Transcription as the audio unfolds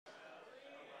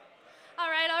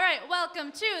right,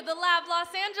 welcome to the Lab Los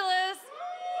Angeles.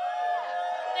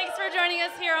 Thanks for joining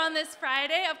us here on this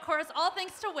Friday. Of course, all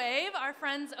thanks to WAV, our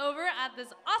friends over at this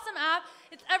awesome app.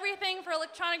 It's everything for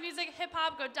electronic music,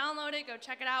 hip-hop. Go download it, go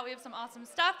check it out. We have some awesome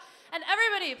stuff. And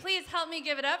everybody, please help me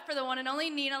give it up for the one and only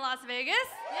Nina Las Vegas.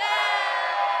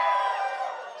 Yay!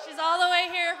 She's all the way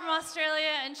here from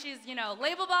Australia, and she's, you know,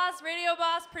 label boss, radio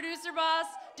boss, producer boss,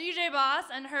 DJ boss,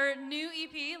 and her new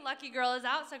EP, Lucky Girl, is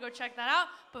out, so go check that out.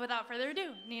 But without further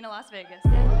ado, Nina Las Vegas.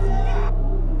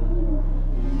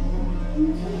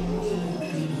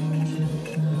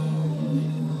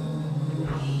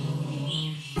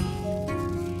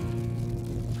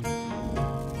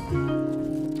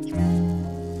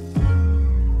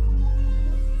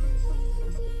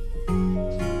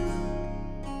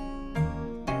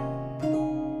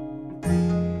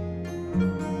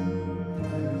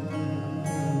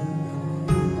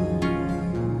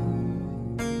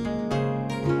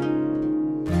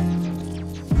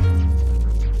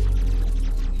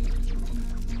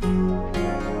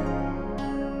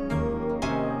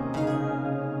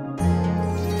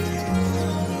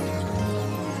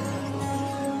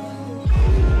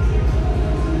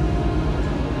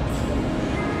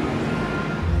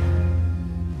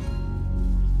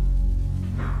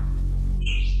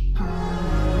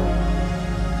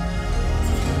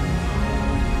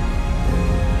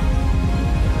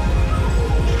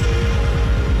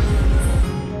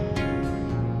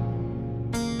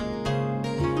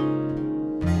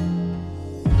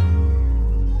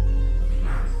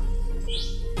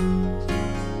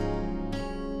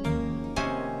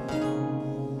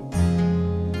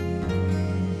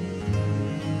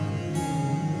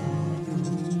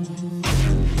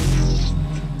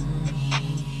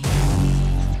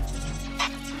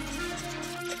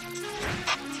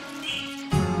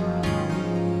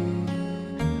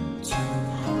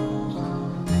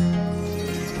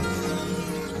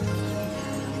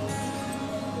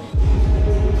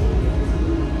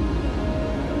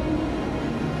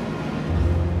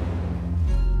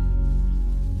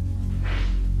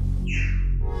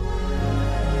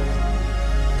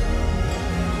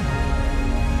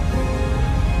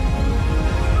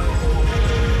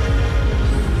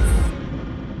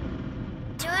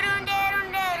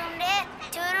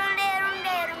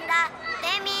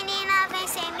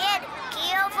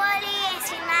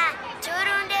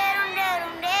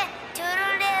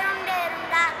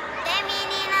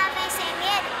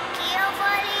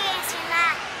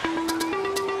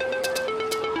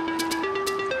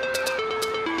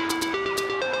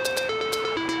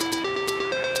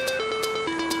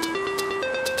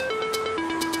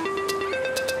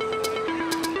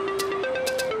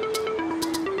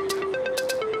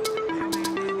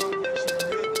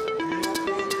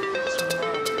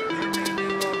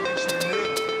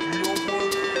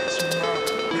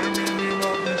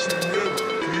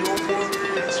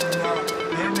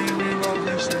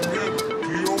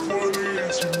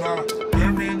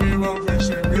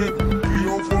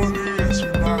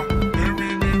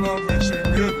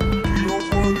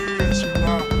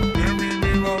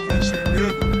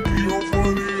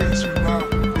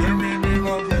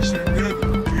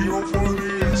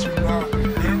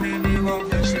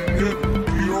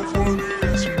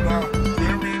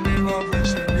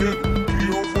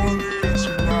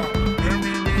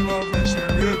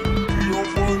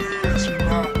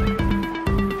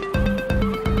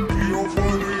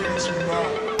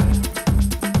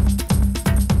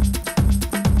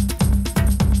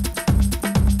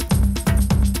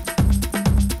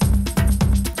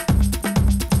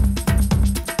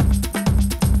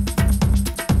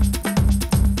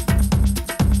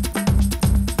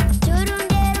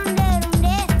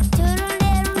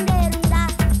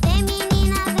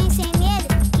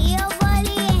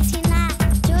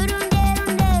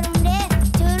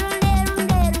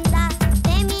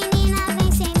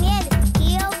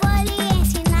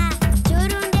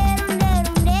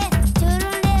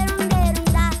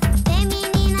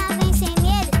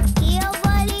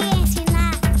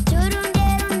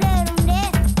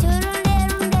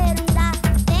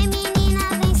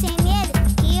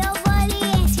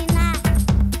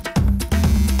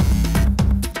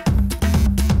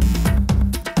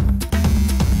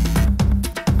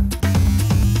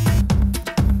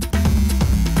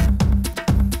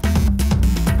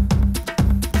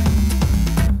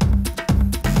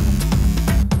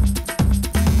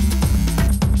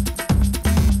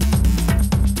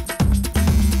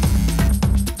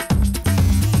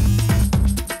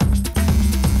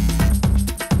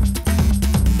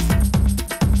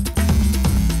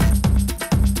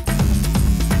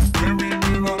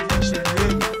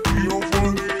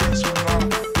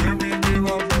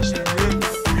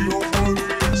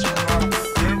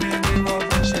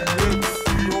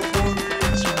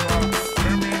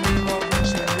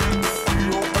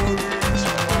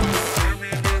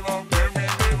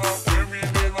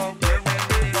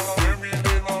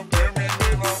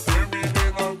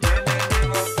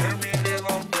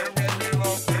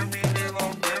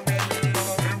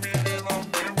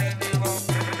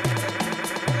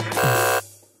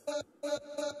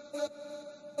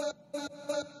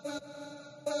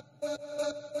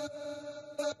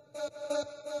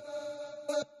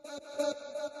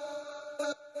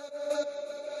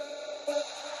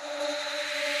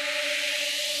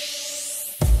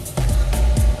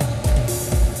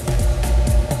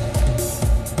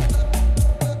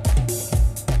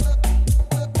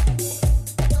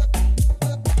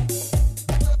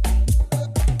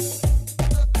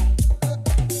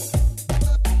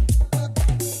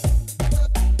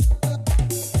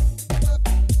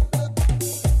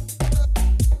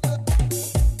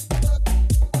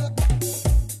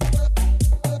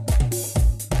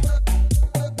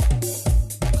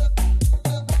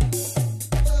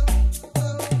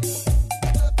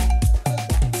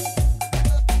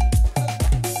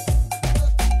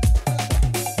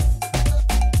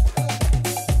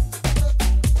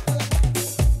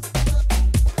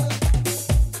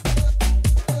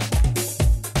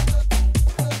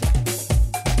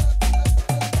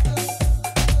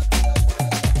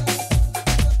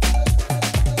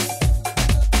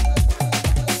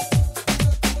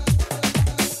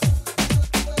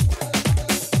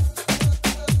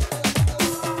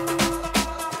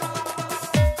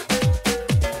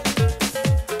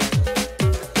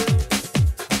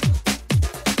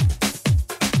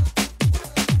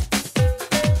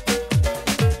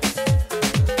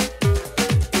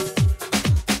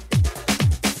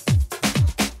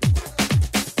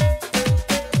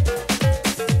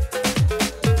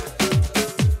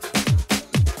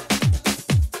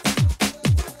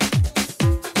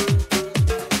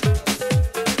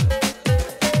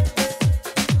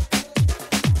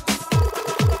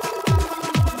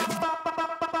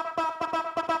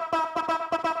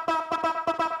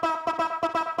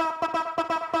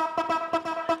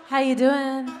 you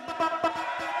doing?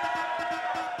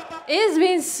 It's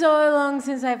been so long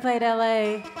since I played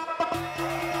LA.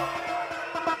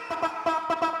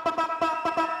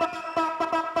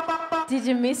 Did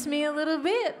you miss me a little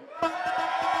bit?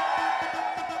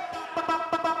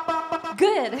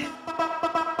 Good.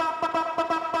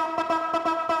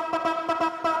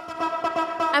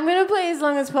 I'm gonna play as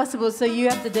long as possible, so you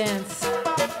have to dance.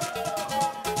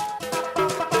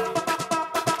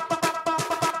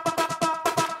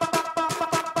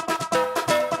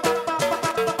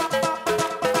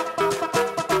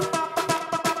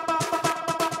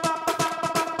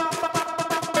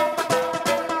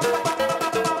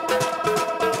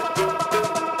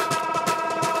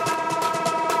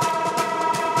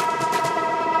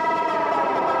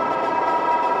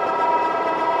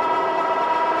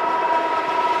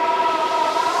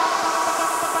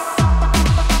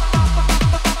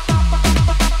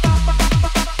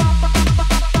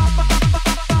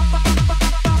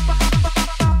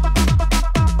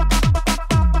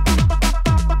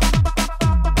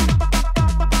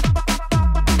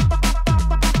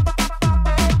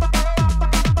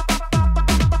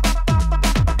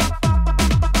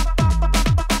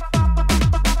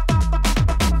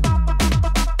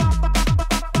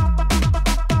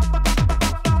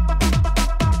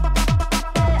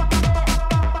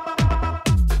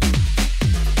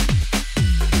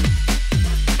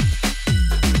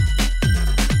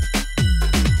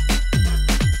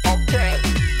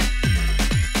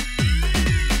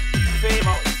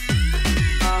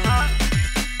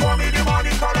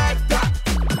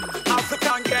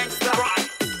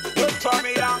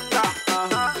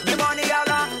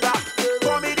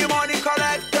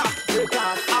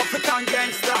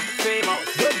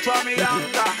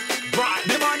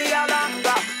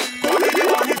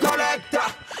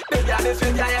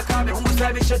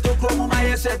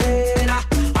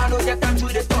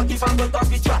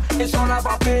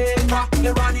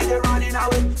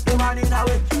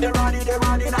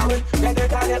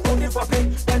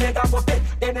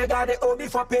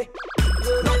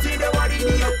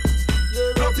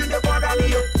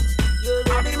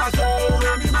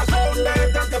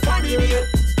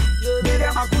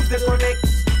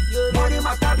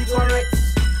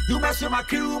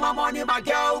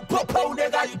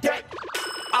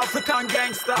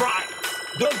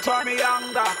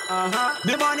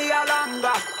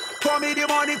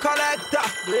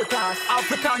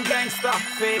 African gangster,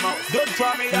 famous. Don't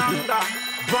try me younger.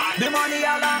 Right. The money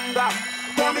a longer.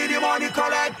 Call me the money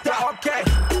collector. Okay.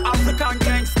 African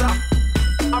gangster.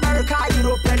 America,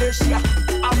 Europe, and Asia.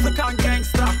 African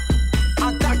gangster.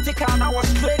 Antarctica and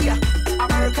Australia.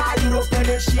 America, Europe, and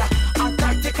Asia.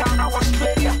 Antarctica and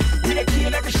Australia. We dey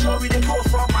kill every show. We dey go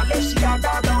from Malaysia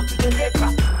down to Jamaica.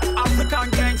 African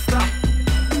gangster.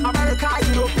 America,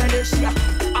 Europe, and Asia.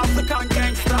 African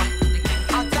gangster.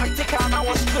 Antarctica and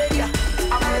Australia.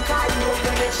 America, Europe,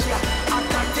 and Asia.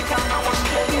 Antarctica and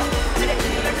Australia. We dey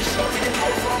kill every show. We dey go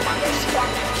from Malaysia.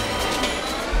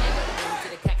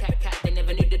 They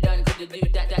never knew the done could do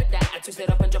that. I twist it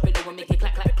up and drop it over, make it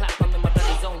clap. I'm in my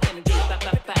bloody zone, MJ,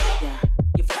 back. Yeah.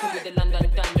 You fucking with the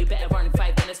London done, you better run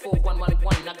 5 minutes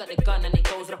 4-1-1-1. I got the gun and it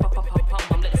goes pum.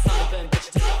 I'm letting sun burn, bitch.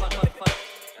 Fun.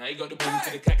 I got the boom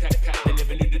to the cat. They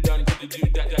never knew the done could do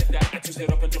that. I twist it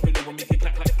up and drop it over, make it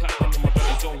clap. I'm in my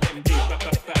bloody zone, MJ,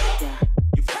 back. Yeah.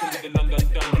 You fucking with the London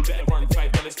done, you better run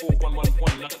 5 minutes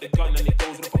 4-1-1-1. I got the gun and it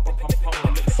goes pum.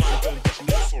 I'm letting sun burn,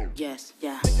 bitch. Yes,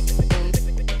 yeah.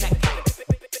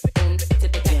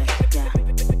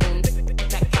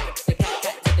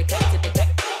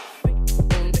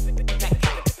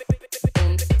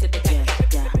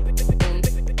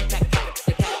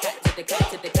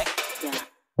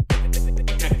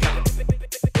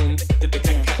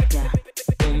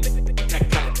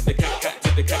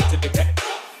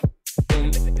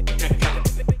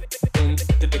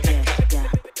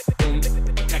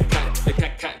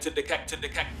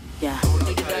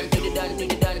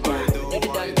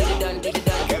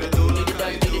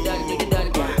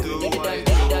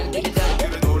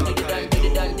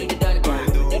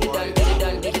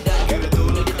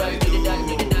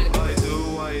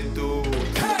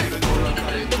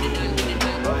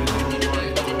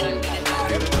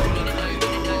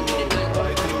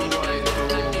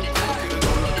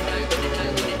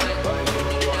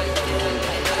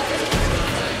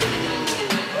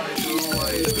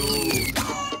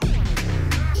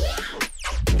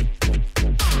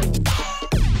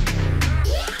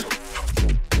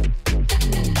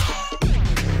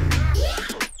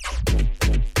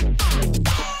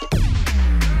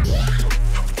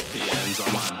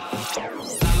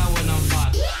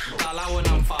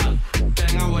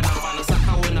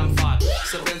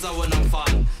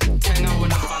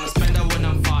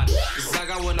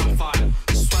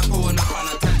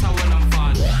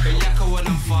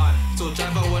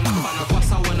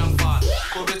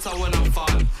 Kobita when I'm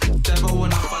fun, Deba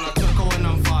when I'm fun, Turko when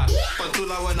I'm fun,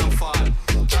 Pantula when I'm fun,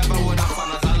 Driver when I'm fun,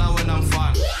 Azala when I'm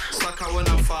fun, Saka when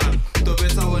I'm fun,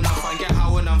 Dobita when I'm fun, get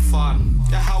how when I'm fun,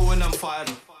 get how when I'm fun,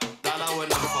 Lala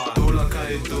when I'm fun. Do like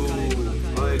I do,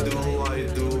 I do, I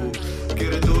do.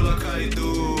 Get it do like I do,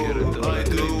 I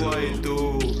do, I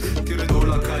do. Get it do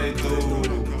like I do,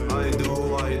 I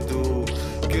do, I do.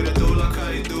 Get it do like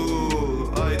I do,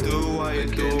 I do, I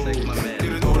do. Get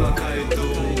it do like I do, I do, I do. Get it do like I do,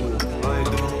 I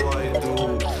do, I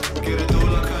do. Get it do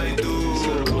like I do,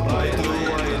 I do,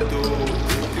 I do.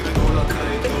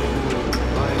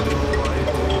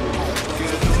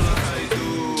 Get it do like I do,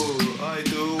 I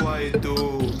do, I do.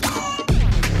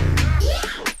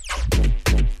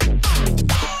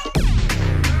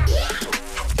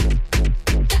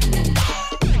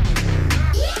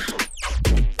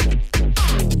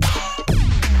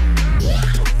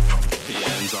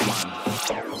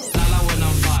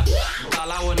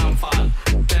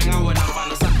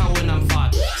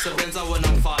 Sabenza when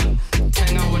I'm fun,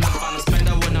 Tenga when I'm fun,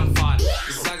 Spender when I'm fun,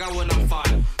 Zaga when I'm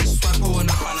fun, Swiper when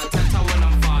I'm fun, Tenta when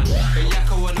I'm fun,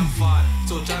 Yaka when I'm fun,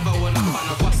 So Driver when I'm fun,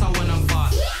 Wassa when I'm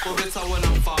fun, Kobita when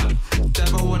I'm fun,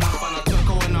 Deba when I'm fun,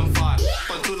 Turko when I'm fun,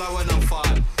 Pantula when I'm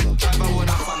fun, Driver when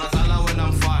I'm fun, Azala when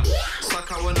I'm fun,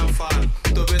 Saka when I'm fun,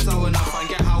 Dobita when I'm fun,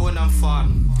 get how when I'm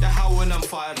fun, get how when I'm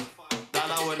fun,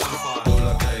 Lala when I'm fun.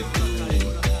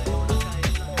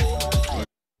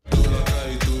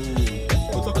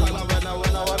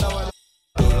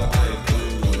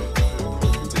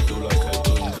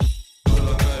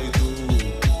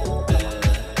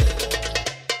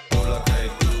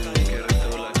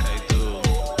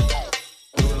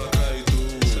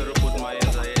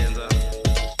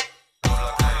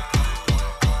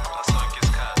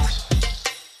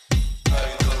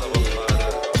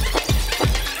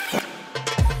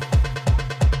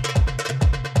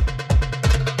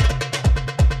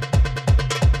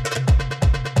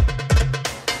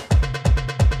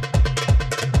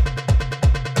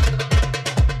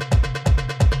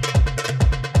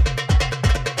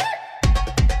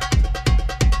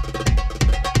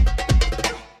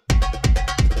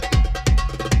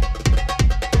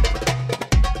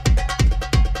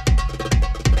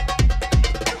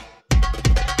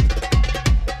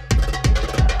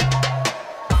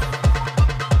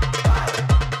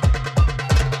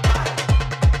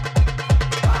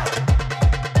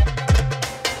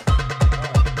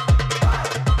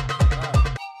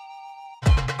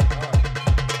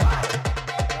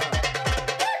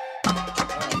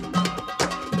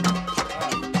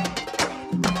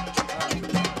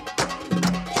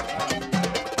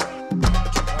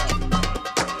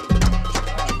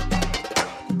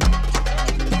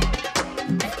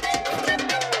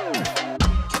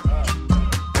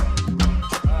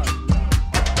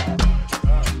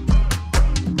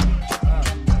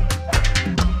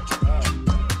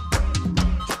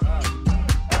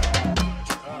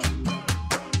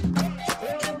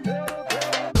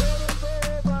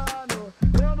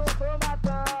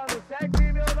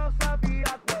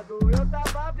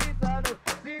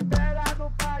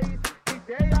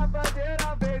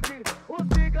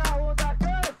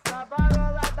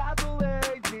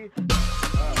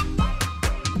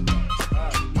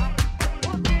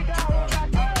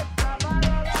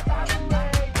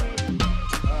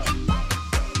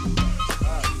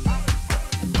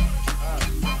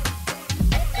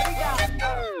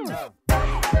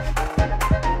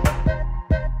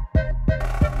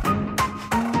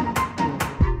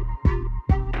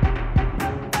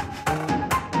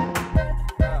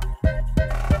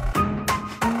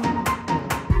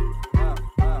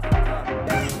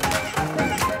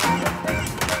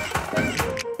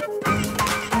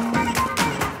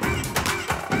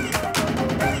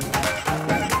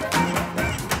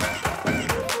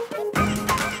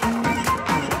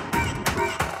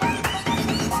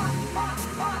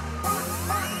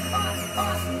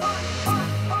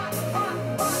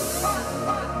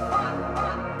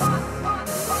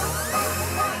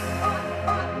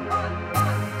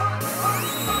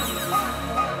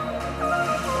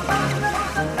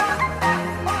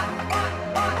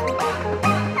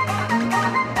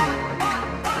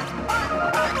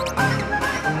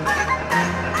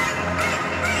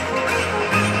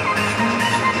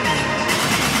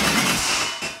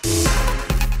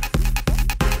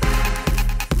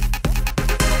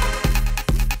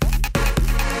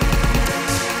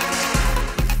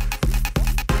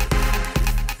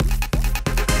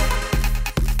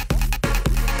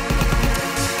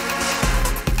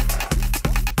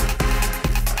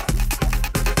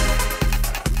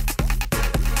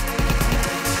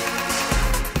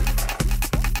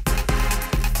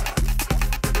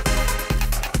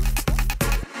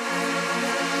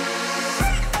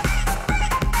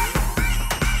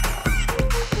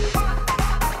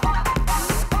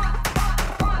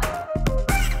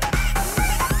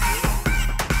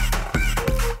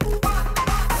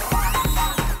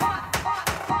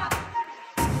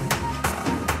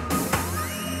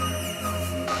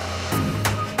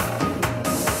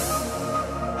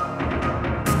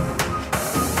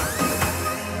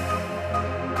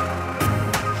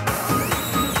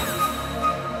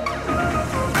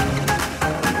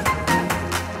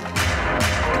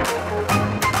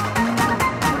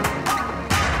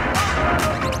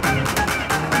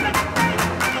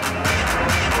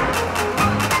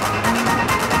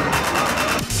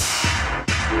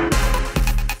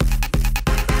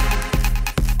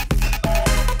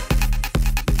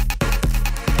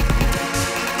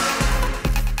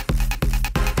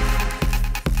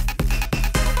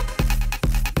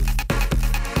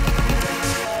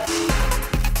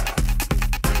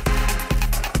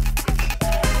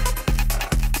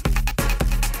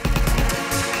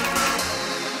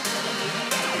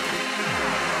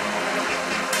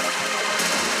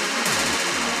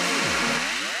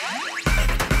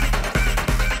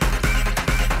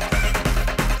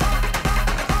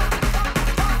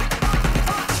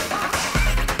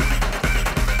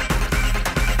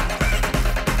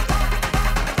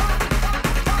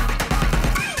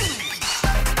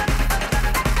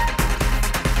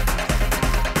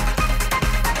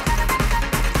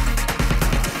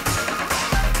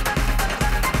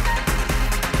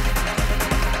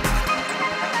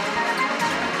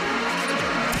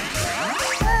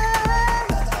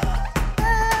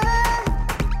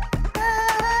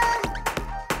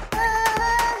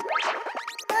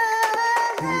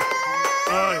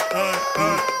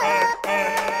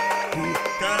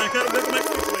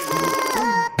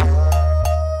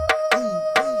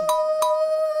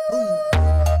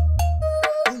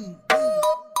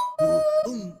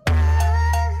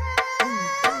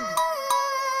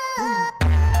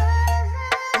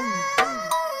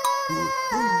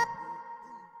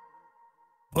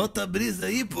 solta a brisa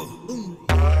aí, pô.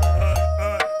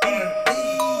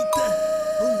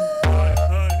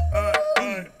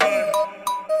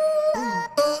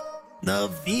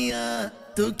 Novinha,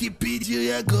 tu que pediu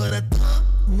e agora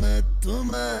toma,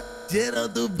 toma. Geral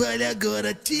do baile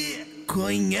agora te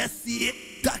conhece.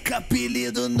 Taca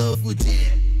apelido novo de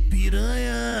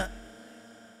piranha.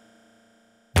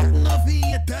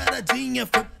 Novinha taradinha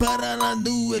foi para lá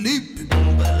no Elipe.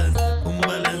 Balança,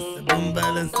 balança,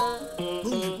 balança.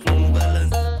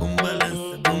 Balança,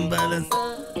 balança,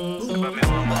 balança.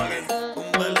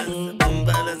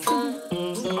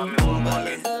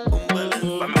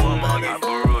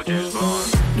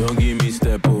 Don't give me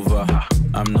step over.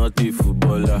 I'm not a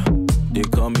footballer. They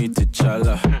call me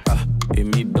T'Challa.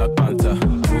 Me Black Panther.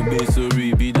 Obe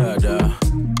sorry be dada.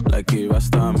 Like a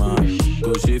Rasta man.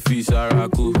 Go shefi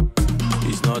Saraku.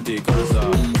 It's not a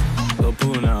cancer.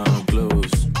 Open and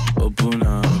close. Open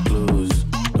and close.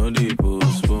 No dey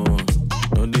postpone.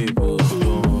 No dey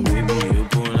postpone. Baby,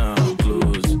 open and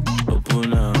close.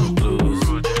 Open and close.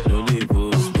 No dey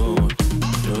postpone.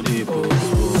 No dey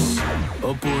postpone.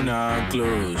 Open and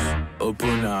close.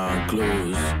 Open and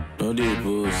close. No dey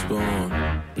postpone.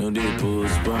 No dey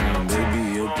postpone.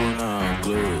 Baby, open and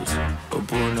close.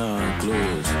 Open and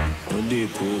close. No dey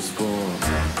postpone.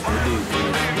 No dey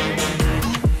postpone.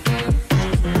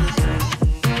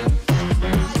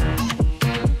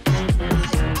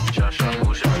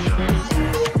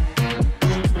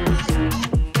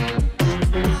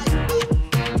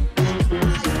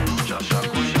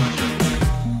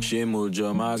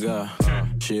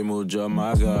 Shemo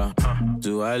Jamaga.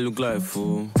 Do I look like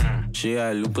fool? She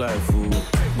I look like fool.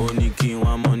 Only king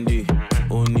one Monday,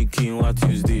 only king one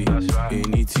Tuesday,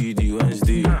 any TD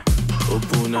Wednesday.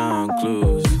 Open and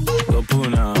close,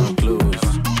 open and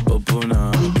close, open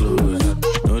and close.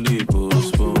 No dey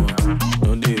postpone,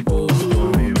 no dey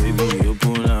postpone. Baby,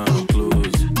 open and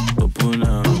close, open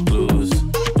and close.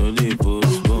 No dey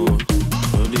postpone,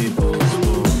 no dey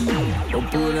postpone.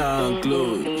 Open and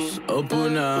close,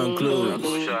 open and close.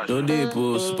 No dey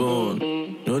postpone,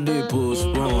 no dey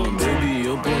postpone. Baby,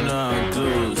 open and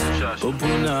close,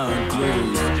 open and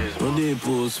close. No dey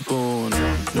postpone,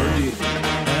 no dey.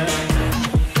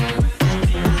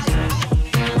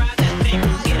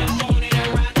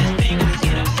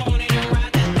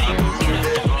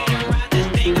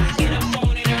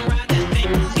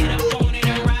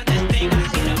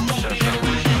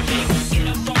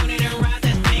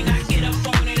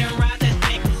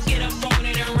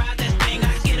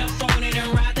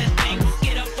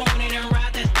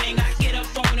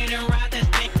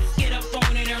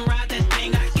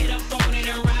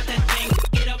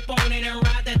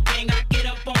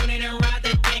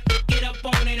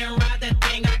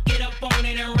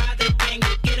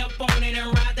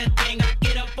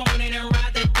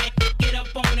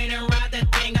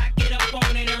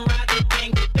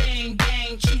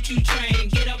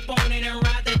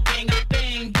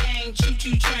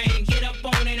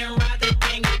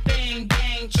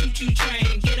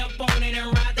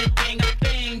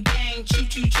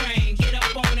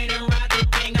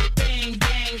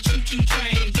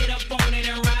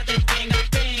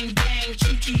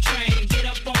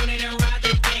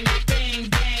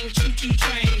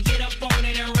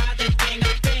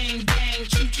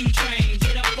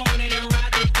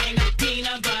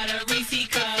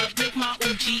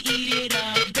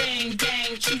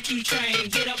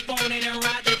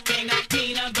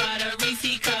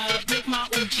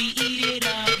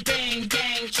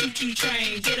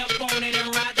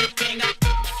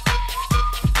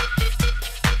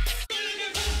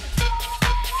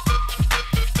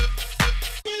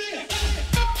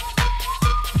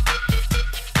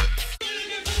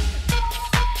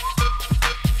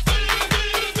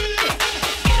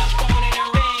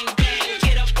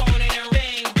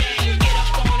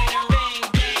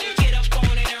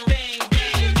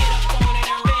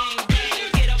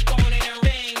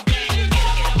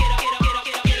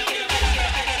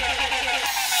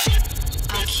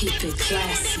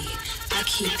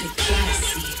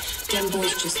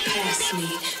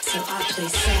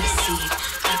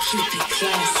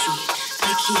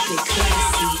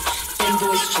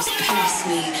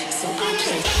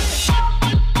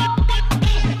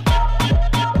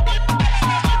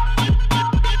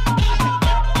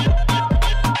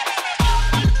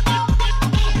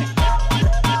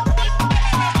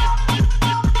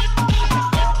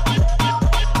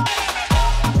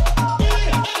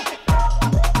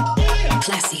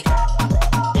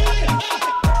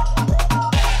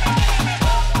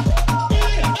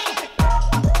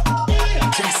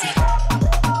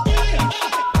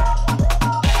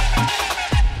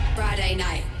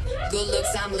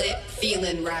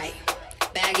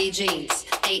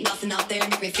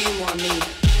 perfume on me.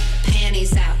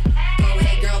 Panties out. Go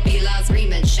ahead, girl, be loud,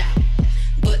 scream and shout.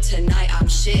 But tonight I'm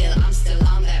chill, I'm still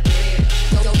on that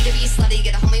real. Don't need to be slutty,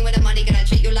 get a homie with the money, gonna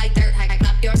treat you like dirt. Hack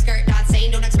up your skirt, not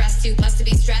saying don't express too blessed to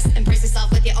be stressed. Impress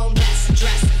yourself with your own best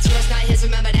dress. It's yours, not his,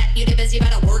 remember that. You too busy,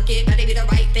 better work it, better be the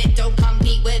right fit. Don't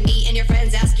compete with me and your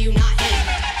friends ask you, not him.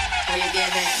 Or you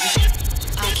get it.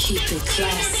 I keep it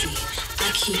classy, I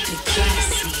keep it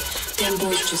classy. Them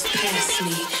boys just pass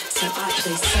me, so I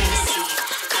play sassy.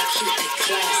 I keep it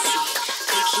classy,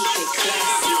 I keep it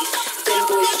classy. Them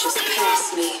boys just pass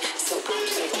me, so I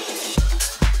play.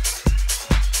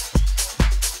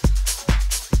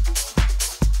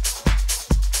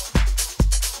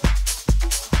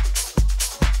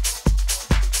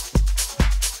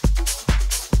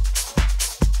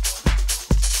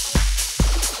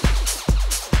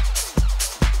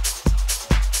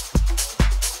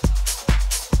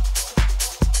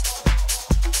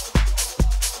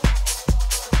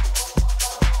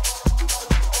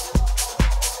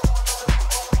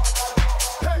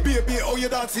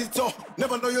 It so.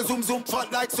 Never know you zoom zoom fat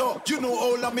like so. You know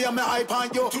all of me and my hype on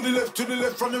you. To the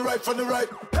left, from the right.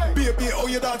 Hey. Baby, oh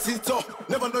you dance it so.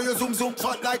 Never know you zoom zoom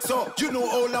fat like so. You know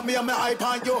all of me and my hype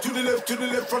on you. To the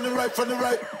left, from the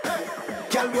right. Hey.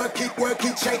 Girl work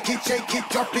it, shake it,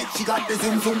 drop it. She got the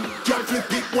zoom zoom. Girl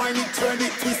flip it, wind it, turn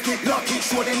it, twist it, lock it,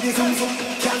 show them the zoom zoom.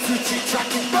 Girl switch it, track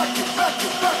it, back it.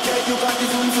 Yeah, you got the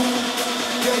zoom zoom.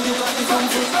 Yeah, you got the zoom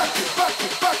zoom. Back it.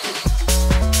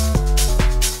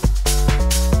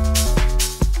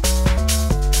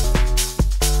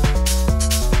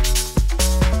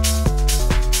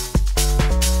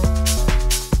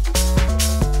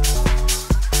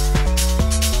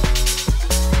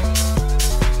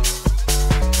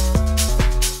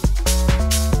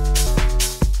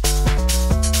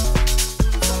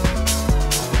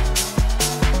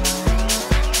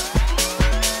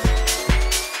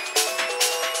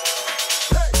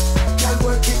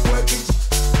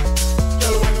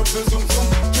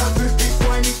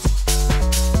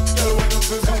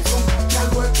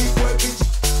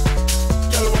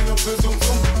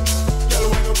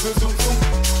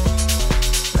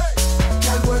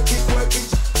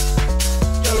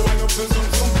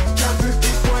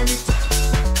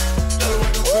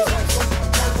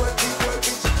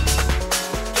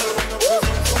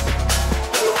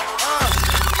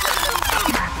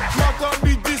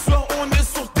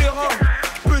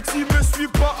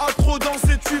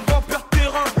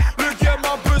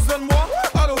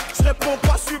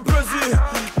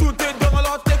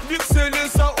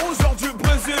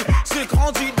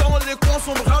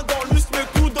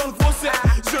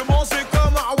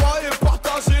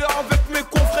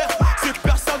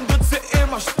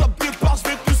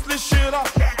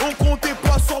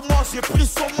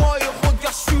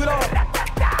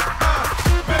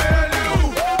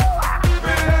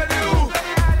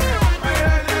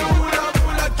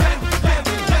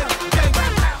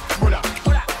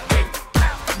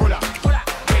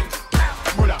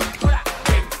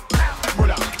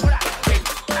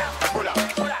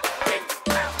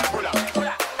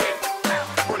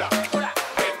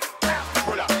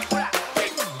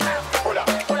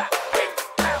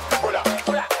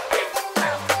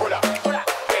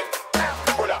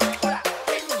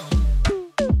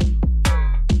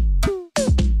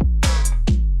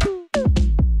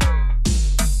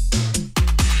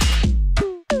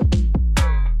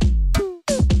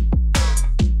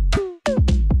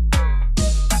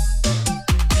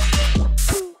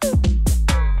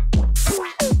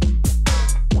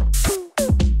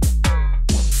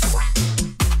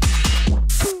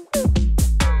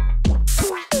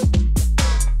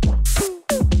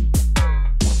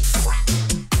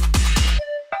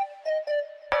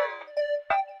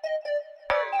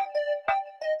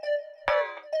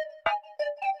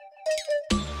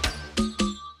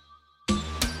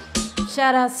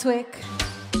 Shout out Swick.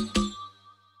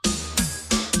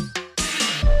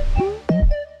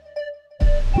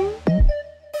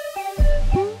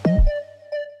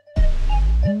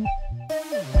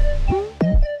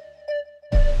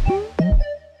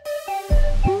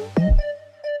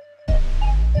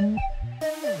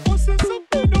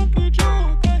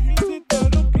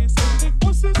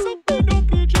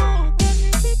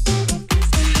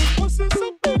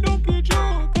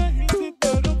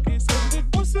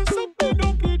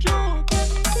 Joke.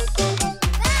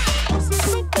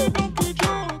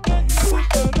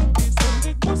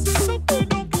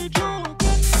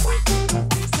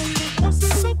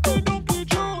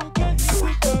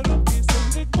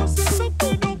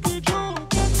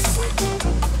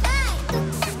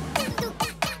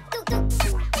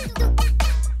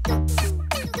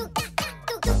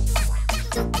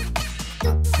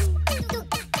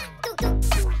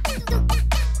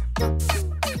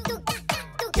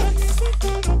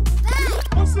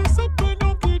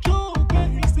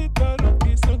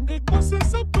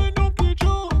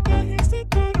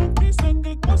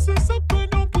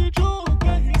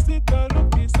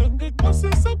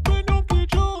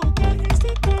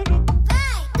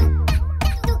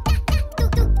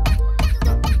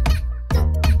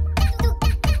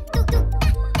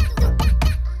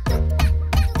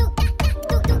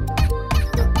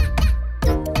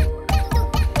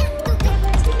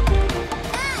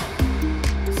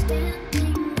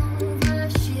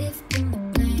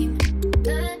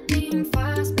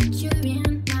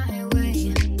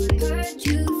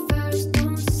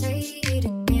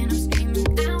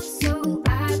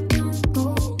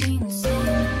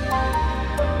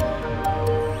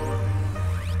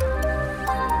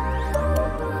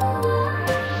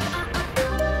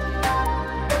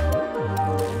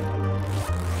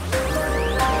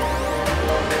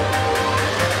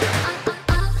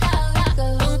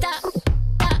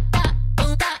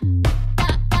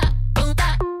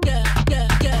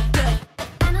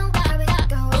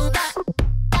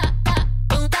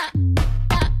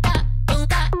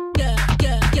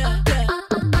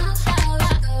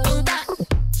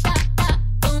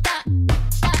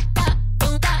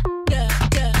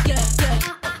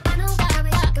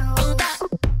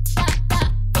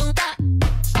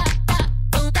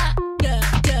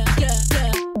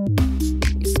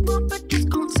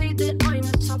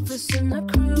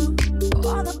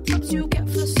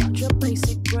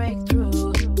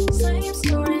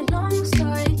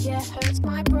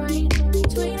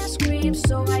 sleep,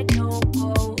 so I don't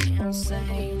go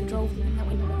insane. Control feeling that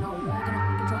we never know.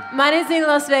 Control. Mine is in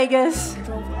Las Vegas.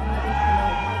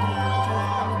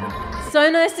 So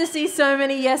nice to see so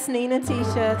many Yes Nina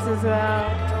t-shirts as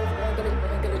well.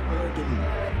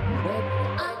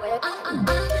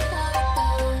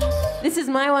 This is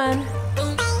my one.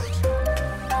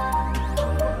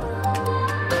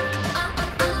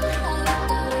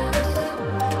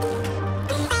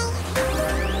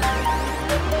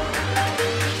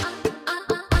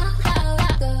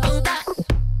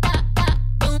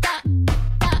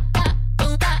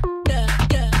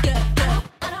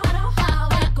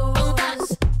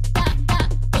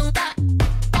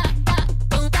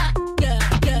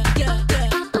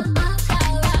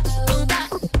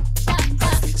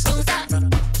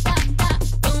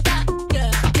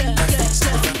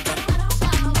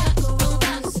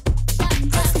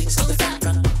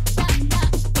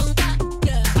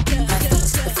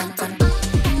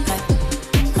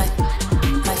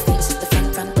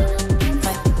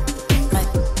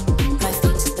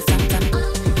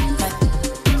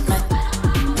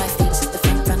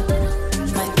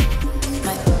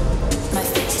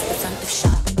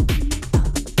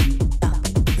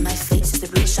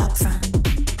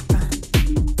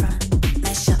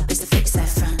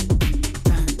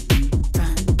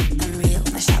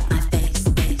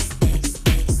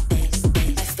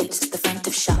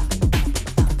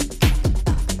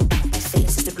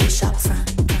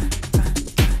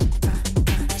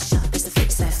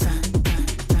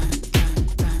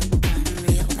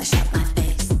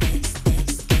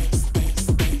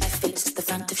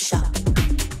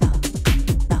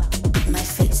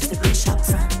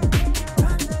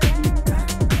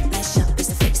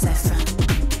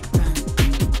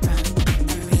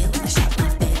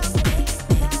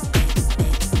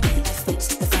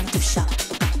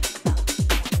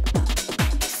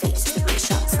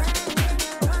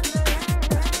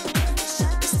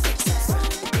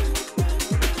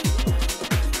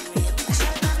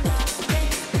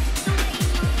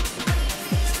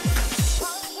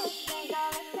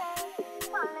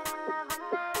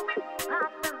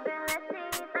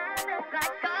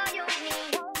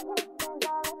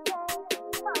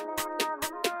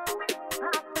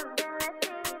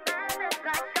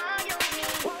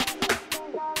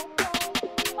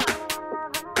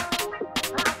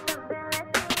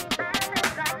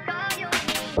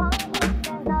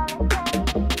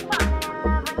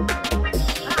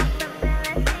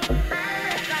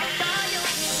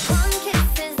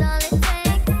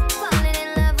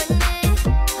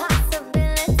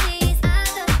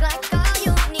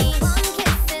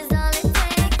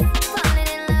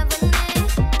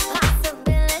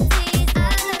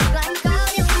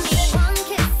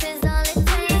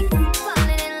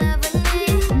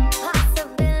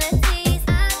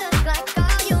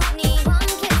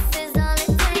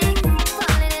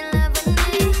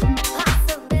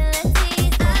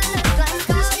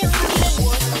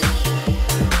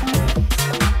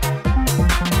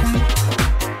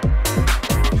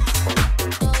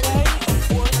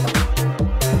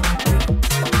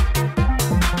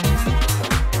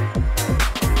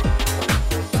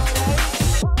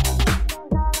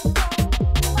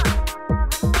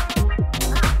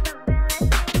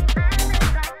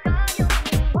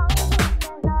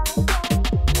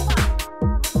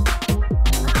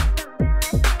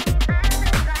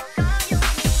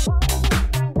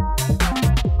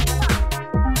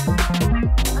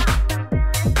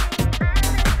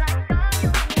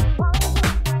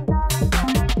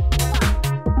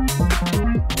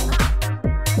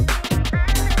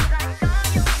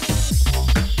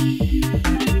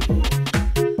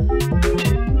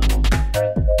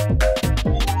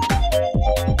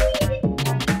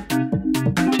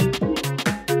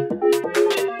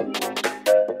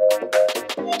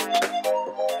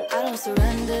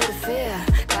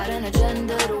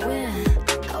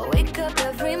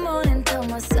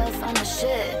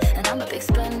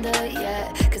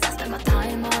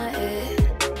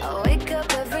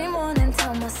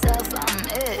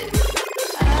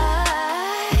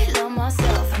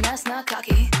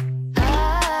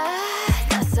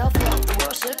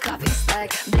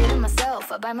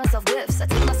 I buy myself gifts, I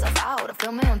take myself out, I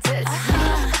film my own tits.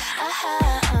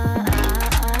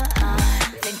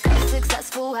 Think of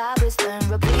successful habits, then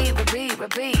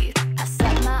repeat. I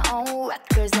set my own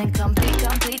records and compete.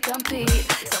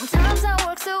 Sometimes I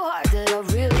work so hard that I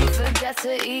really forget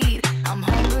to eat. I'm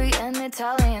hungry and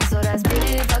Italian, so that's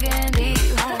pretty fucking deep.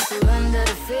 I don't surrender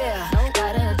to fear,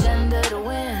 got an agenda to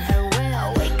win.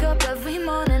 I wake up every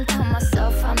morning, tell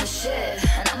myself I'm the shit,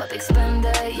 and I'm a big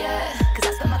spender, yeah, cause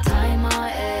I spend my time on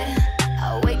it.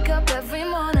 I wake up every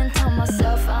morning, tell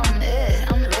myself I'm it.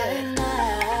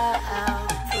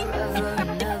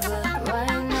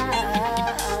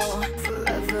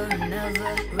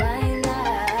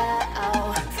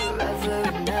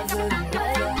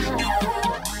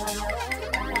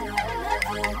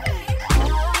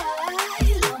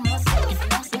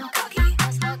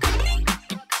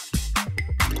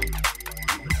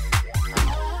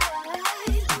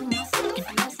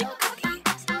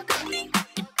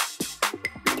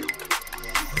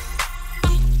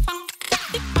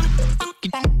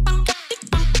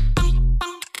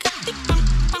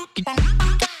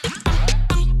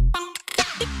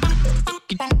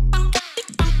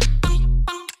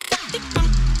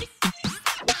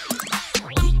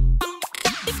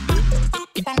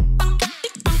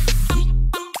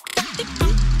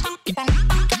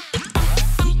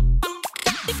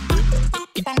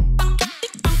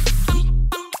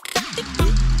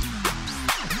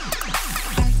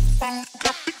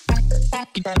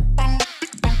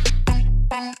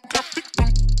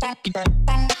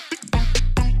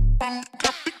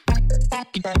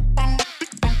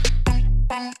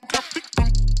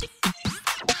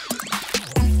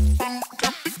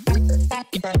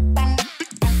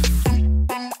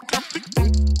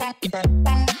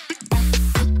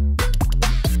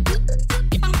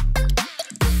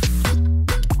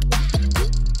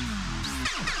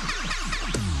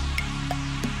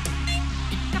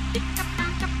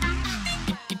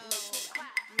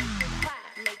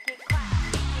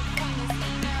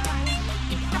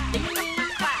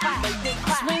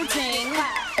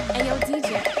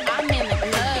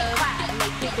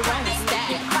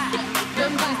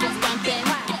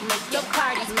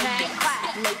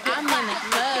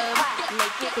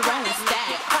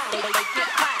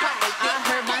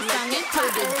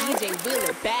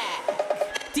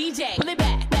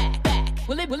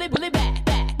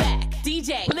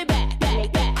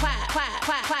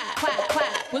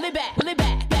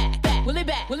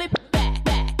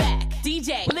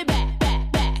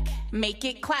 Make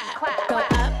it clap. Go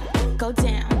up, go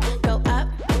down, go up,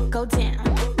 go down,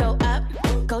 go up,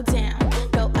 go down,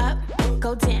 go up,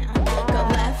 go down, go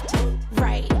left,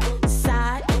 right,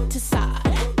 side to side.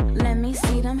 Let me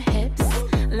see them hips,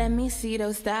 let me see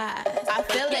those thighs. I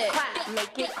feel it.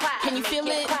 Make it clap. Can you feel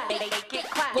it? Make it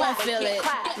clap. Go and feel it.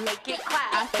 Make it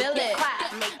clap. I feel it.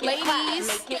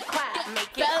 Ladies,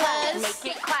 fellas,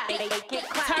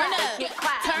 turn up,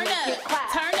 turn up,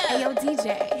 turn up. Hey yo, DJ,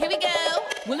 here we go.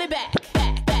 Will it back,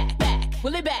 back, back, back.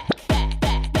 Will it back, back,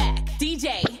 back, back.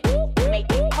 DJ, make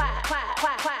it clap, clap,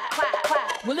 clap, clap, clap,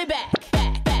 clap. Will it back,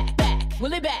 back, back, back.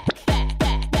 Will it back, back,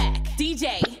 back, back.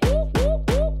 DJ,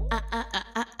 I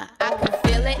can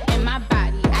feel it in my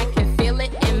body. I can feel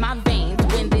it in my veins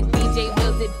when the DJ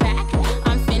wheels it back.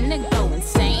 I'm finna go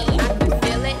insane. I can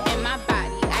feel it in my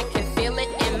body. I can feel it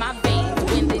in my veins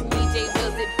when the DJ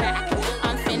wheels it back.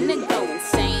 I'm finna go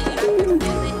insane. I can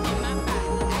feel it in my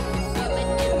body. I can feel it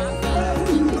in my veins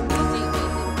when the DJ wheels it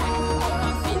back.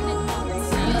 I'm finna go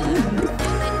insane. I can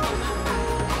feel it in my body. I can feel it in my veins when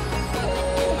the DJ wheels it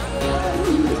back.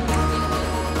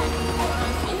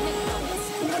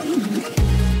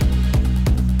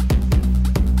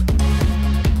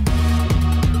 I'm finna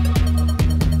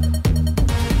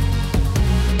go insane.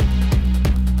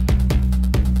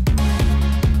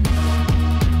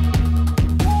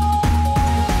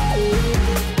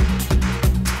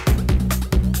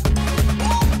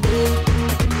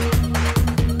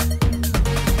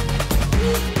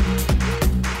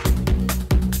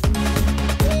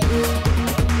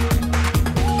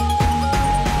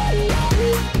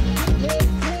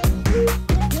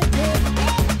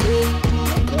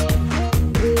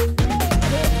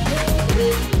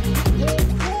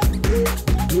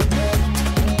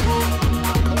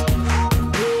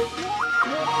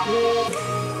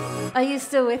 Are you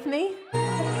still with me?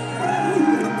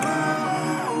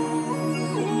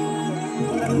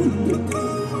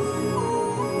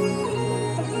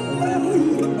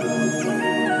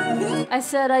 I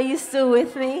said, are you still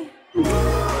with me?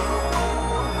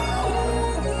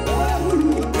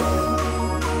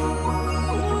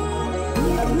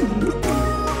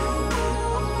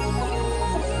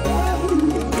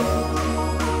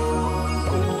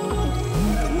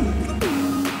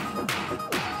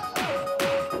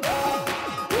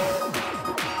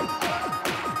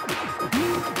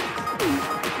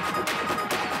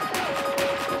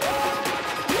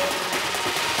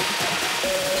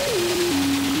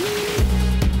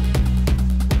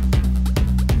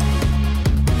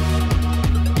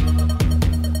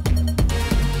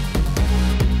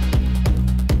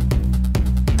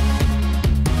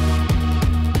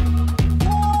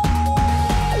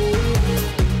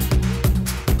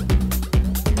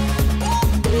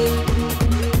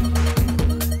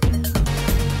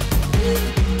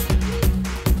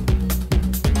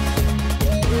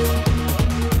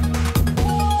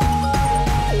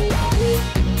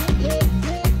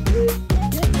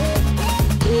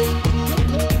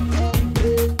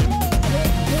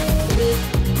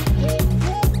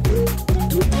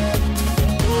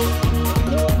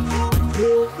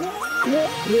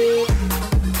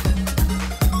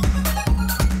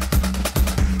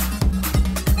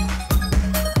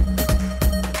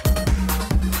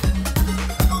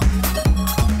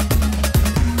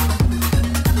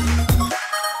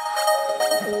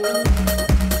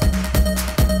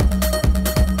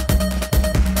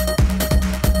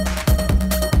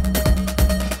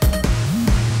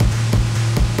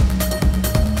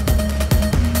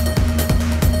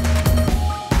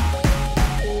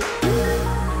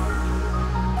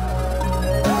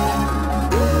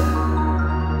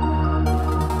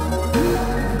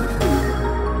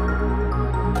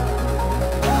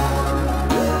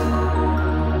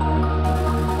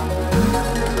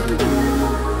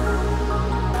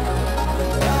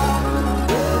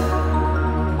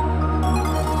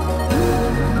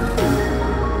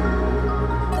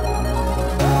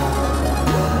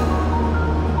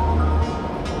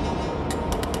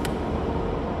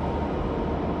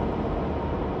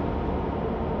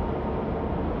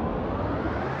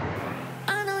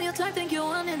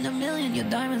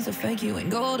 diamonds are fake, you ain't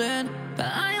golden. But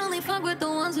I only fuck with the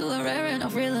ones who are rare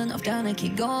enough, real enough, down to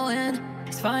keep going.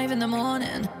 It's 5 in the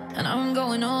morning, and I'm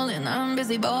going all in, I'm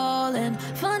busy balling.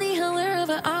 Funny how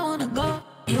wherever I wanna go,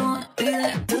 you wanna be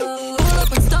there too. Pull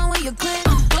up and stone with your click,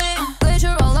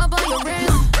 glacier all up on your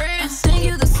wrist. Think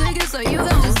you the sickest, so you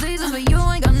got diseases, but you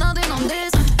ain't got nothing on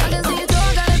this. I can see you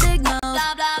don't got a big mouth.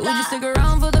 Would you stick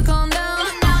around for the calm down?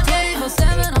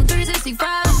 24/7, I'm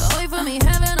 365. Away from me,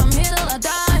 heaven, I'm here till I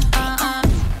die.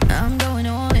 I'm going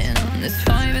all in. It's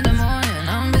 5 in the morning,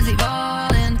 I'm busy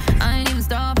balling. I ain't even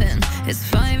stopping. It's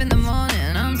 5 in the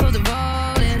morning, I'm so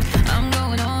devoted. I'm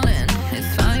going all in. It's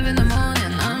 5 in the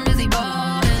morning, I'm busy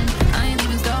balling. I ain't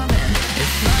even stopping.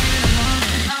 It's 5 in the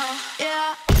morning.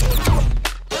 Yeah.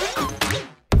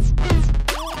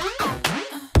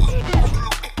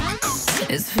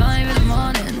 It's 5 in the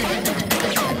morning.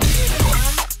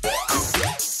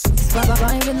 It's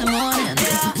 5 in the morning.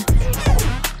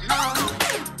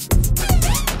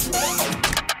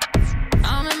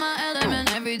 I'm in my element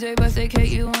every day, but they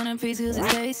cake you on a piece cause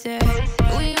it's tasty.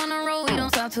 We on the road, we don't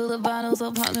stop till the bottles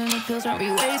are popped and the pills are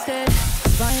re-wasted.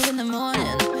 It's 5 in the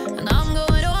morning, and I'm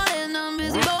going all in, I'm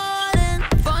busy balling.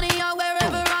 Funny how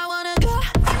wherever I wanna go,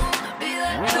 you wanna be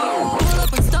there too. Pull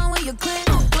up and stone with your click,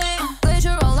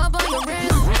 glacier all up on your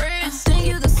wrist. Think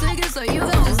you the sickest, so you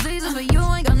got diseases, but you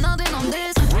ain't got nothing on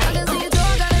this. I can see you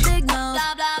don't got a big mouth.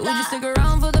 Would you stick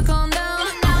around for the calm down?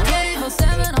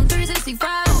 24/7, I'm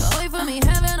 365. Away from me,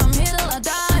 heaven, I'm here till I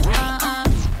die.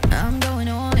 I'm going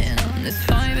all in. It's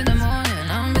 5 in the morning,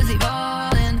 I'm busy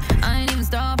balling. I ain't even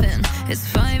stopping. It's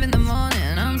 5 in the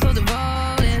morning, I'm so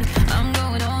devoted. I'm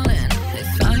going all in.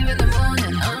 It's 5 in the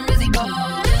morning, I'm busy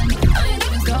balling. I ain't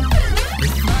even stopping.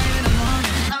 It's 5 in the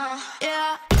morning.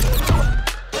 Yeah.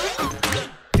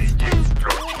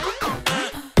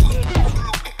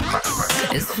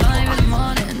 It's 5 in the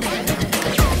morning.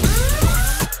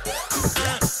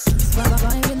 It's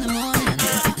 5 in the morning.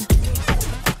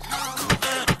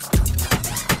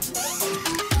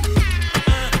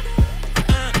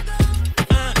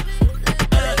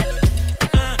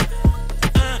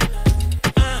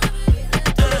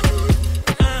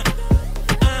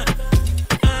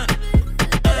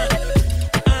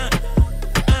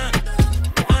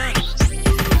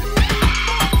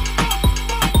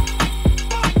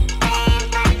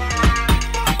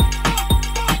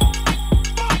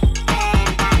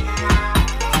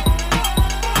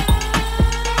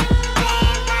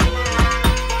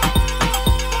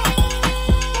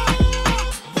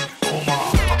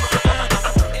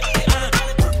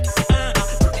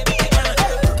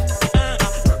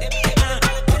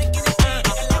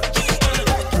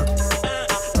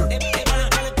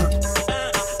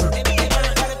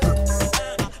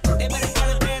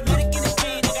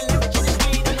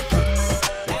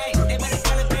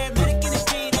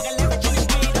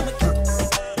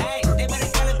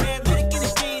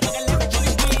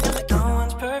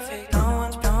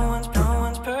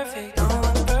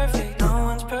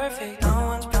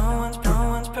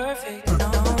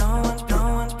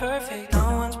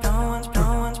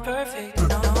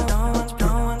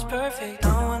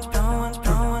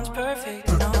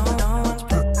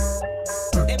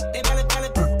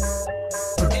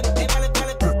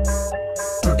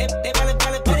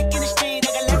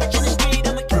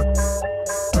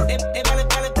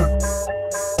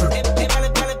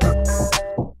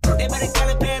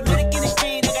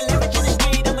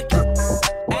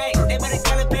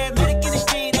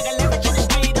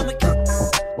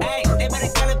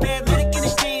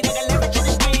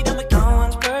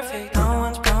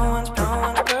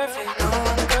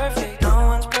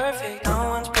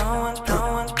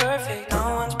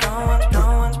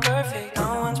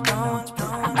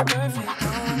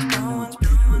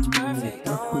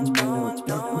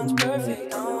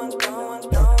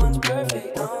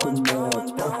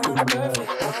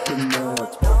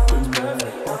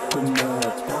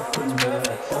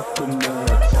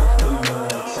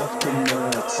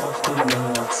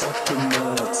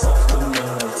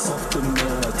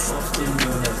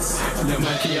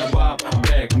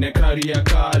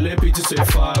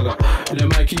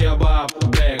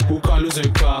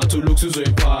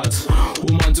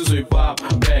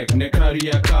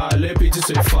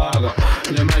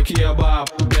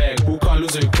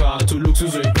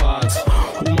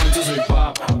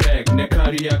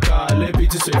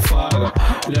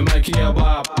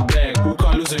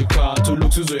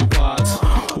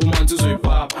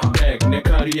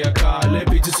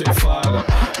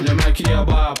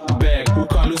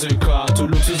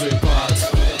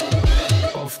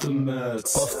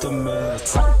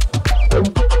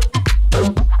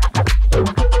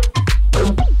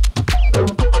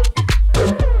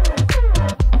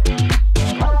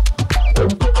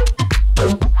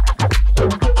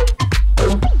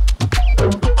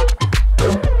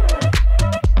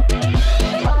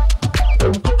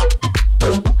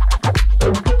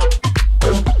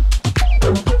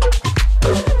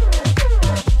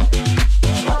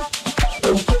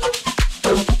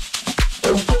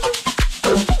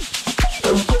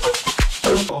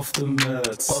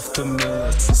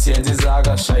 Sethi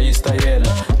zaka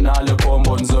shayistayela nale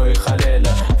bombo nzoyikhalela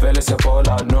vele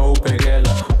siyaphola no ubhekela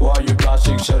why you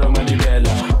blushing shero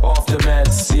manibela off the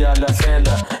meds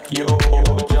siyalahlela yo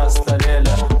just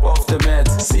lalela off the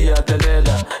meds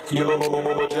siyadalela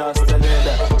yo just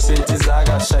lalela Sethi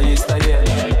zaka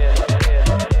shayistayela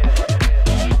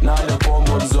nale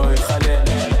bombo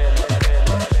nzoyikhalela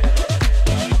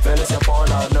vele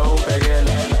siyaphola no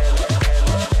ubhekela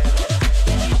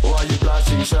why you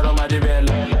blushing shero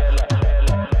manibela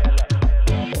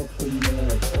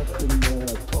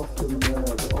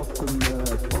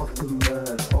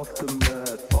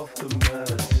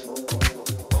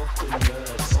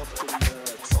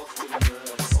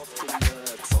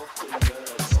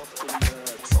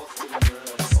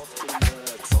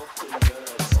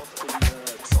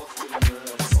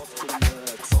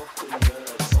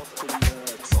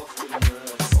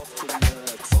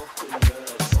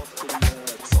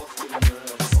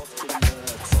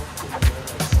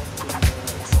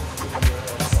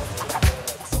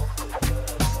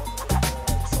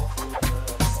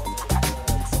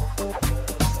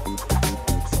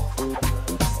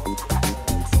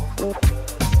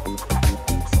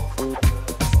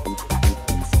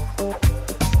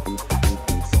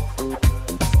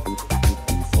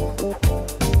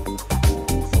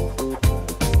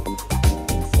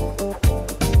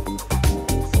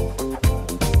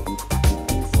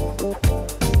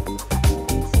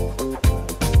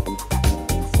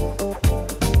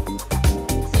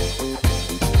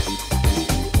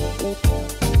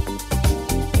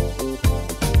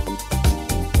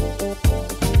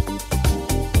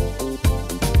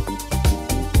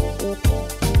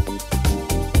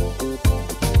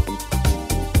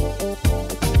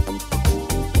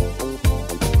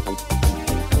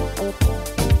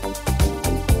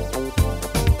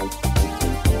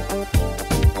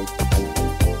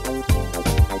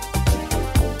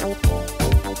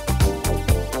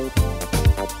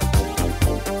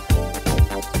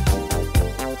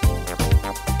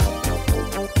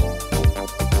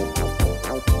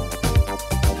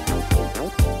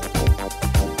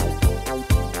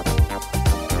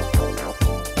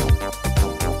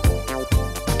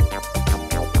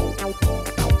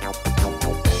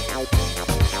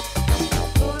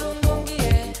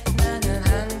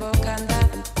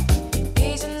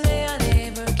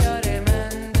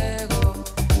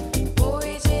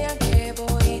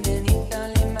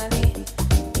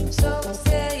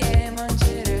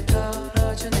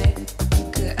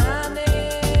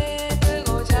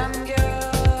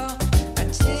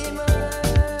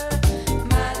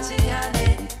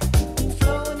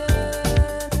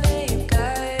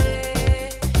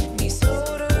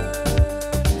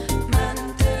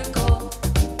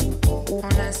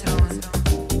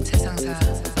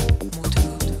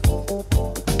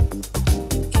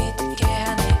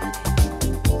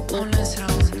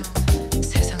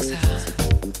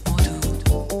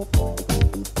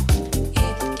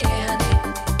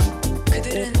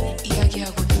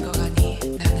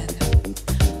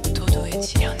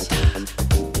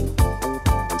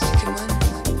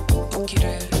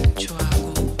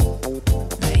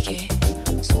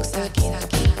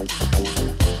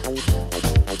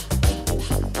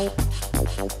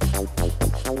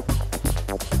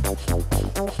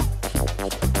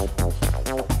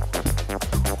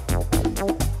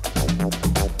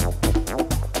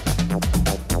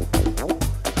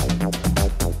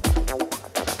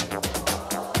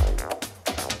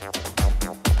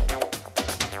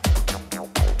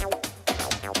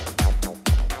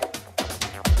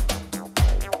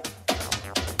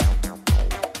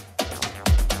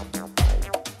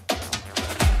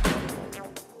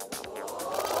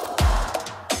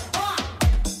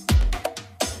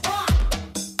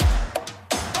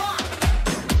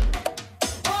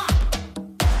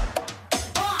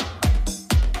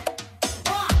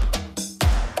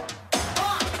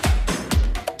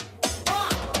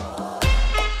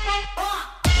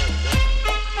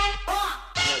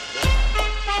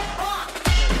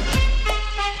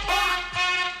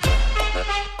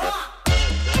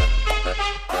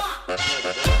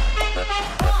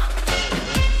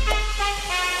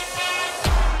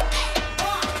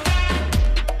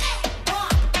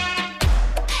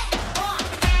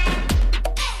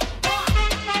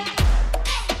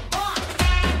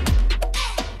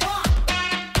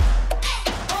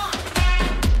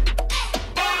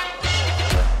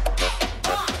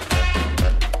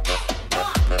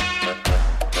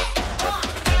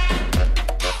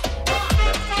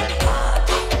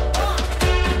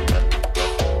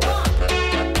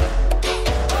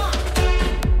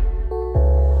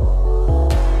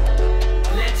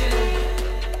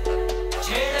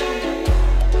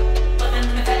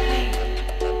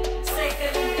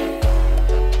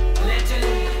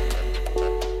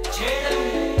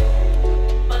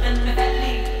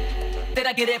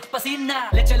तेरा गिरे पसीना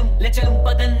ले चलूं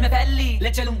बदन में फैली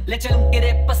ले चलूं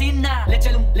गिरे पसीना ले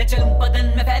चलूं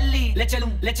बदन में फैली ले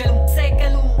चलूं सेक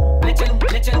लूं ले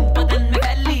चलूं बदन में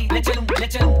फैली ले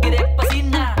चलूं गिरे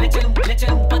पसीना ले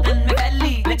चलूं बदन में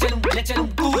फैली ले चलूं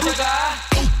तू जगह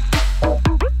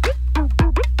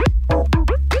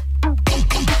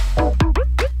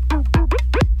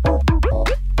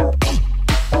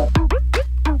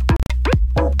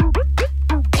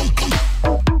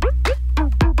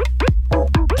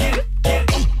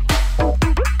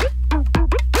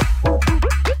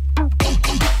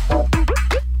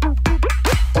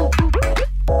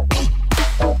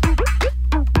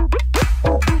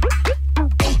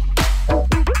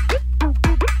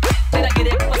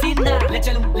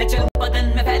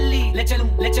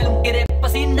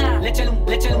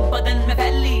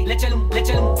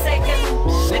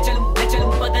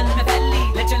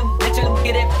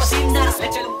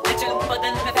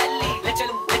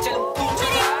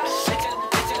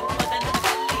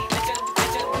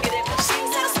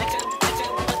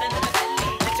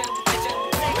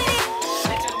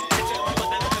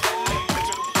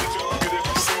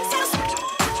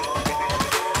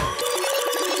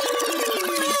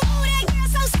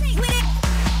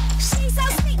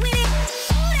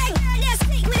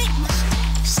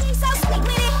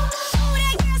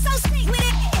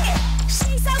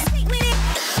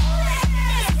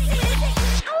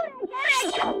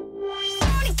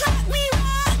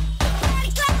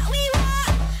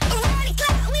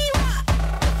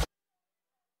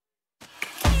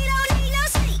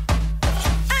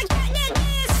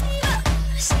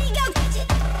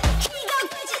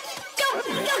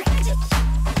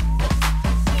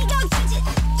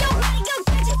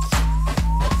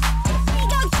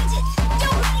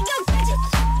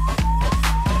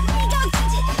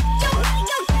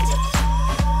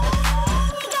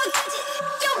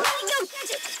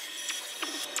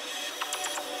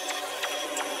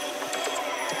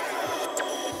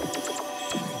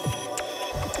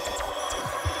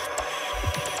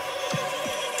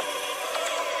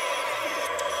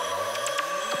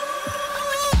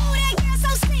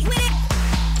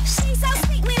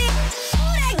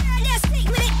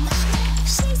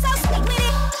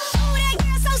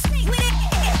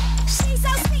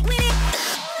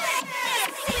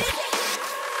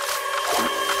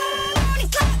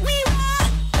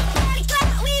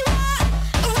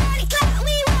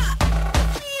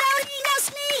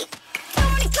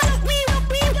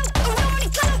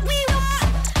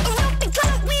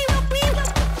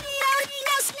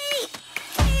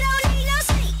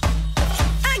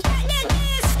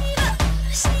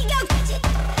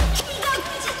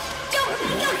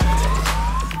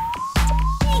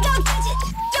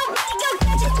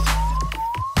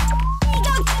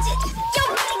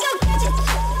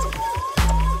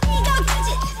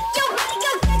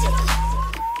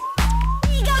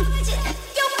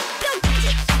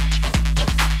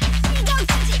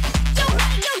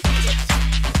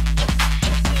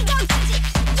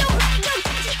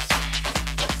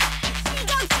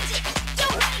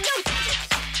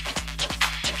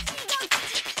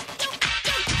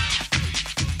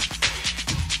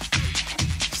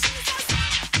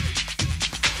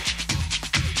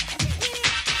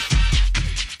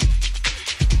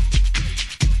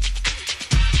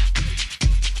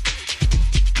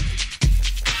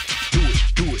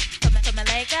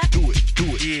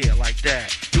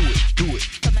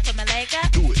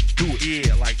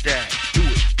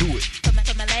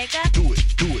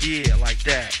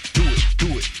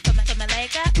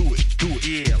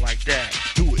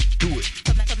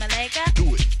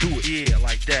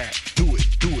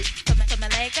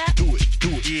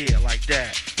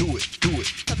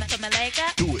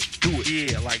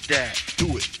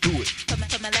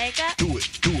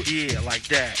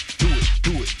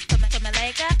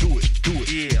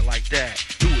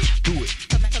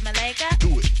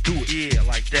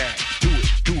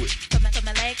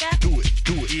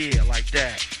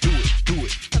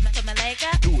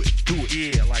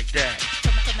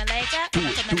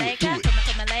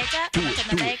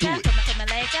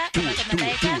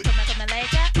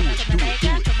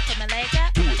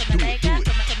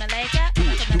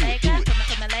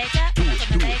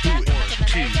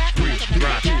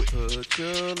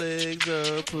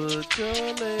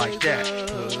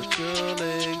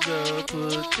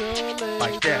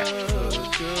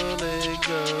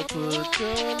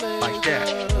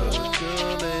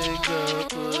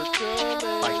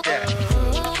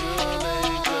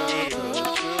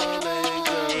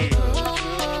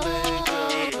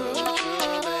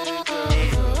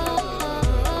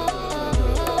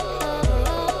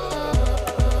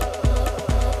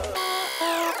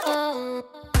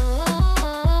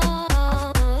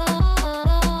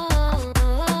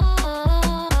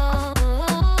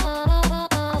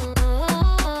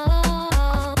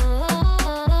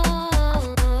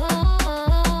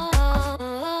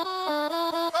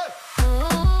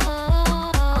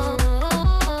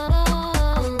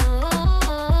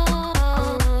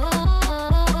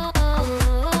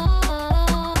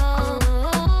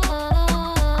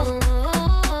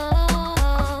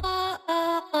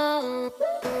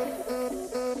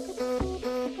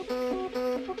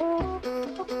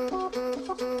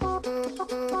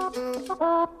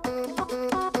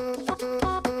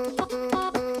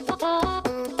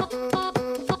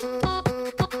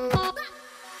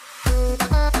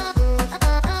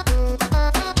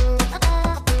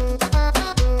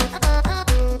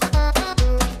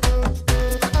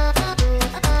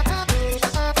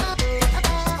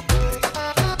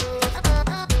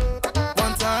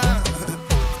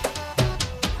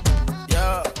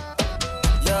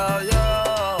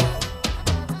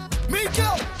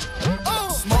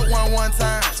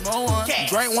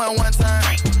Drink one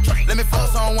time. Let me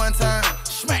fuck on one time.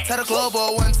 Tell the club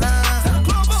on one time.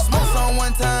 Smoke on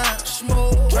one time.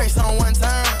 Drinks on one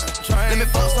time. Let me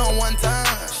fuck on one time.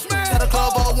 Tell the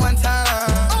club on one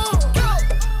time.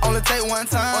 Only take one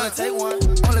time. Only take one.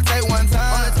 Only take one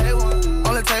time. Only take one.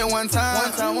 Only take one time.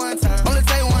 One time. One time. Only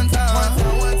take one time. One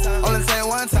time. One time. Only take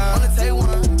one time. Only take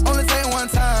one. Only take one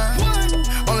time.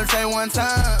 Only take one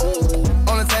time.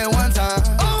 Only take one time.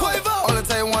 Only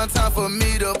take one time for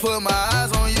me to put my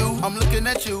eyes on you. I'm looking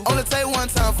at you. Only take one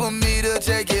time for me to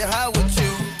just get high with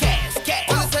you.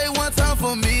 Only take one time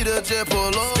for me to just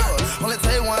pull up. Only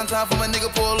take one time for my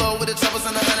nigga pull up with the choppers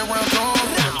and the 100-round drum.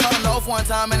 Calling off one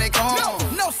time and they come.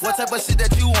 What type of shit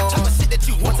that you want?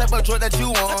 What type of drug that you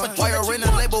want? Why you're in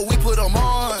the label, we put them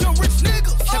on.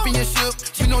 Championship,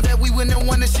 you know that we win and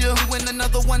won this year. We win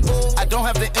another one. I don't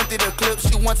have to empty the clip.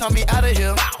 She one time me out of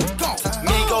here.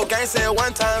 Migo gang said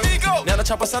one time. Now the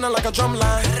chopper sounding like a drum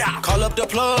line. Call up the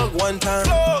plug one time.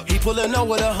 He pulling up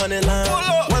with 100 line.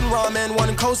 One ramen,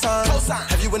 one cosign.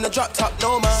 Have you in the drop top?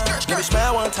 No mind. Let me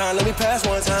smile one time, let me pass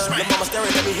one time. Let mama stare,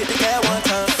 let me hit the gas one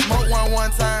time. Smoke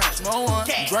one time. Smoke one.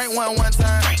 Drink one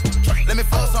time. Let me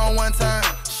fuck on one time.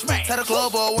 Tell the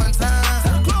club on one time.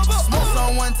 Smoke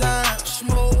on one time.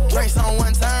 Drinks on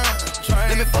one time.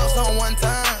 Let me fuck on one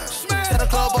time. Tell the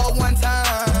club on one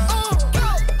time.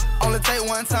 Only take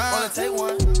one time. Only take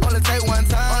one. Only take one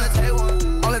time. Only take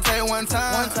one. Only take one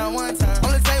time. One time. One time.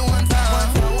 Only take one time.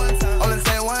 One time. One time. Only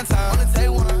take one time. Only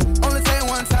take one. Only take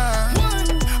one time.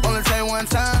 Only take one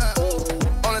time.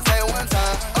 Only take one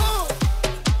time.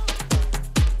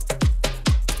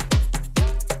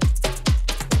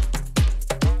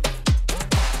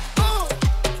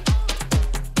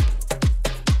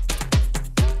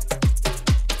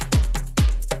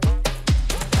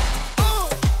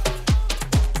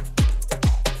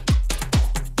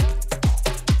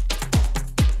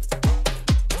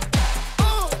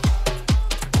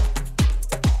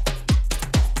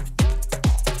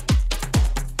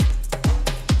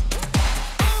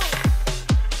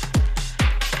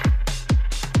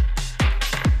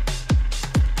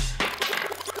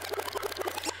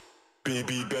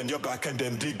 Baby, bend your back and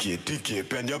then dig it, dig it.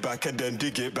 Bend your back and then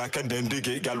dig it, back and then dig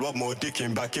it. Gal, what more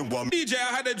dicking back in one. DJ,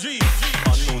 I had a dream.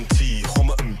 Unknown T,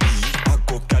 Homer and B. I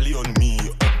got galley on me,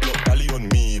 upload galley on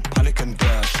me. Panic and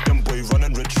dash, them boy run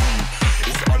and retrieve.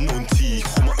 It's unknown T,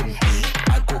 Homer and B.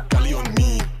 I got galley on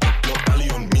me, upload galley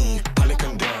on me. Panic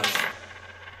and dash.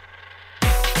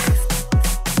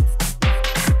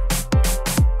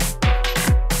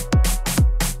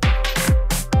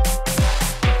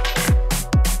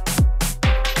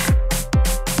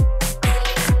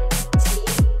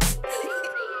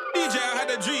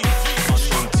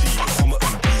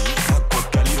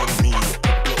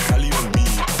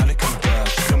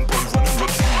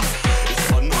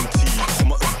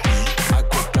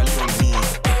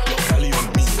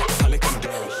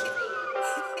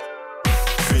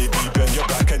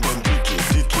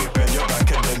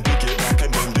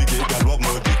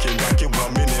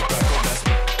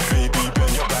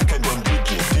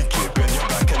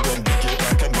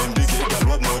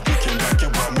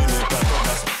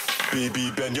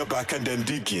 And then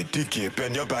dig it, dig it.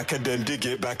 Bend your back and then dig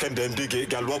it, back and then dig it.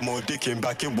 Gal, what more dicking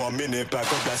back in 1 minute? Back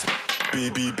up, that's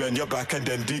baby. Bend your back and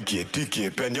then dig it, dig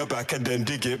it. Bend your back and then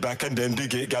dig it, back and then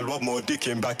dig it. Gal, what more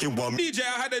dicking back in 1 minute? DJ,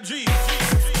 I had a dream.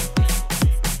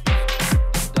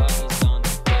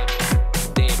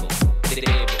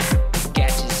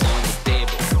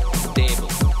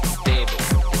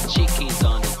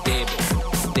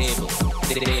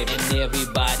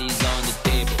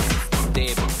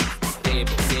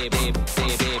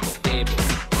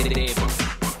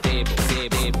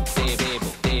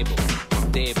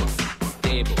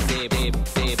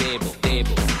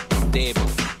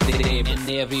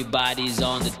 Everybody's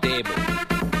on the table. Everybody's on the table.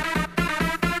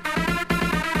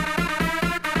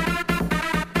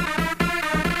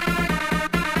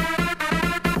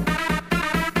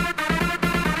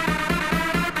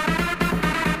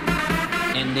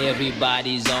 And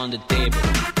everybody's on the table.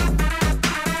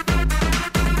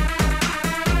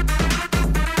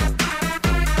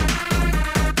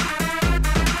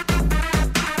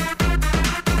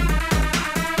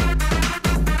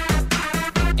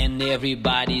 And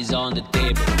everybody's on the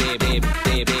table.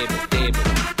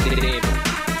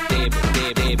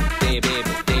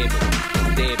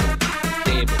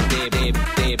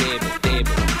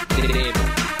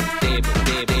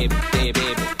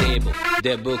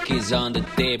 The book is on the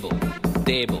table.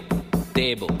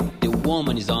 The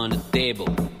woman is on the table.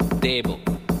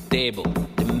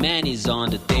 The man is on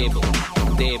the table.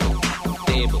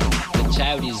 The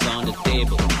child is on the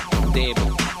table.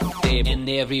 table, and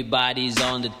everybody's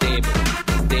on the table.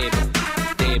 Table,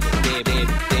 table, table,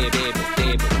 table,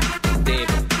 table,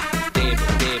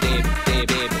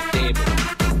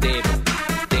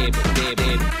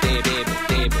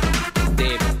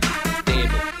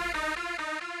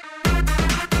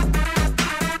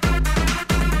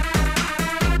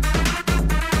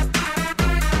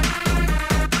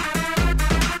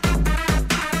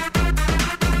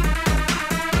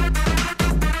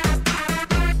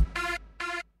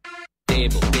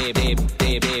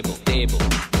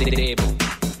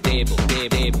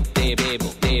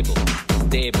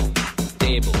 table, table,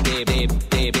 table, table, table,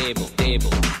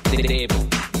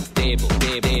 table,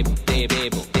 table, table, table,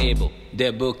 table, table.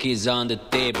 The book is on the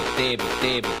table, table,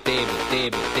 table, table,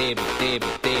 table, table, table,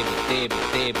 table, table,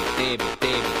 table,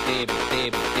 table, table,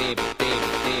 table, table, table,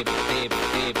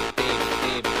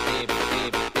 table,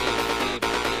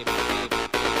 table, table,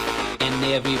 and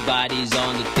everybody's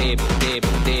on the table, table,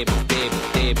 table, table,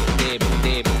 table, table, table,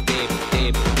 table, table,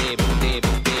 table, table,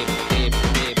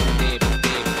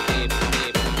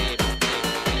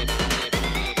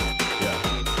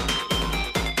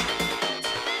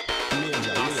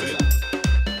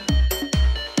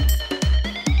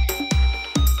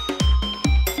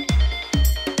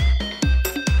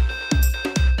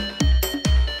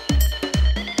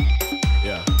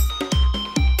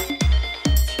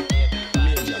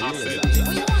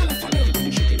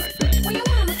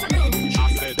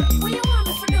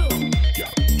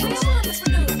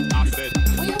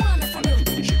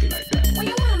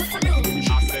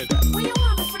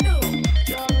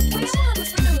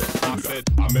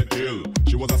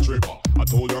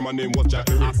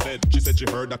 She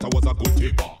heard that I was a good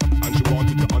tipper, and she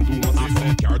wanted to undo what I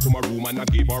said. Carried to my room and I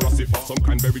gave her a sipper. Some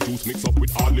cranberry juice mixed up with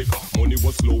hard liquor. Money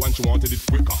was slow and she wanted it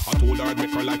quicker. I told her I'd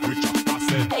make her like richer. I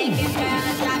said, take it, girl,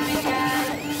 drop it,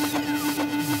 girl.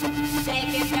 Take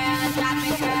it, girl, drop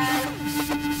it, girl.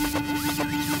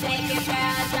 Take it,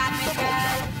 girl, drop it,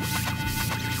 girl.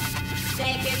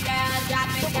 Take it, girl, drop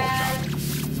it, girl.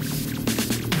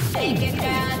 Take it,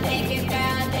 girl, take it,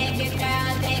 girl, take it,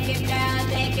 girl, take it, girl,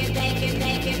 take it, take it,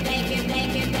 take it, take it,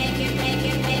 take it, take it, take it, take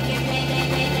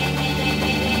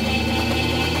it,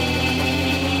 take it, take it,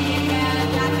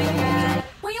 drop it, girl.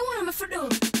 What you want me for do?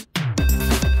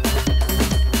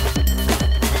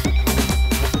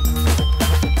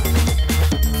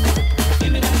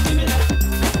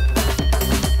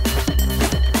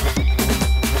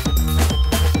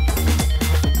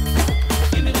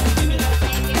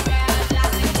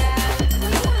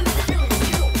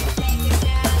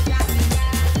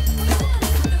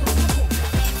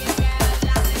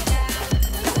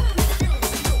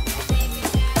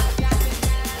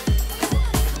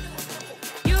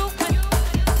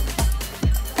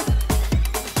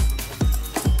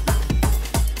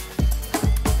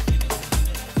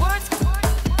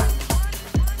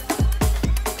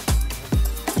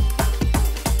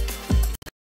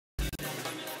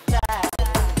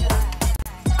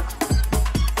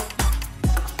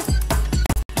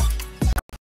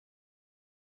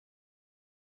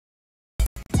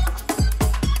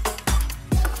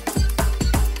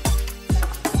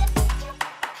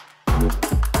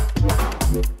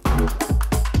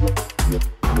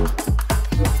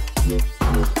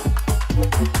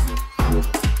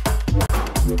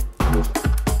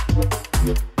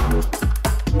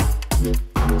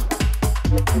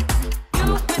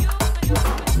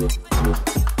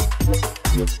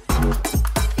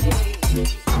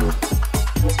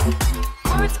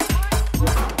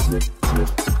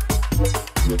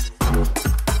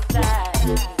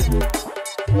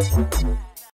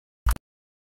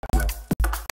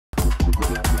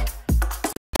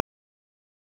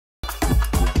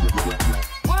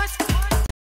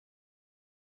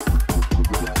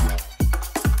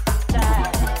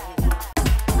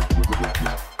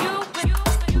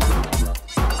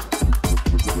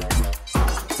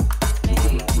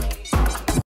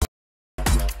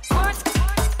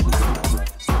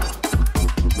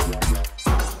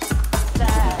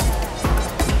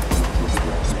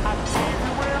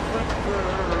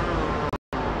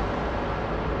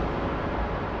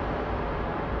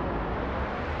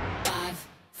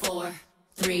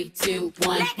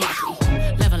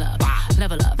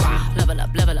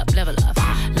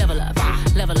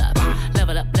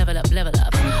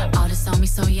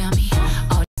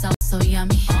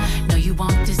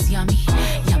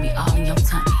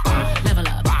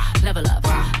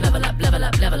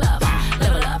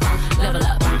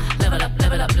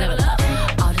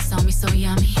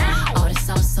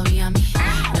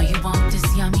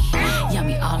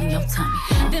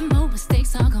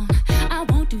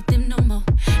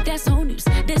 There's no news,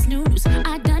 there's new news.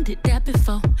 I done did that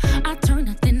before.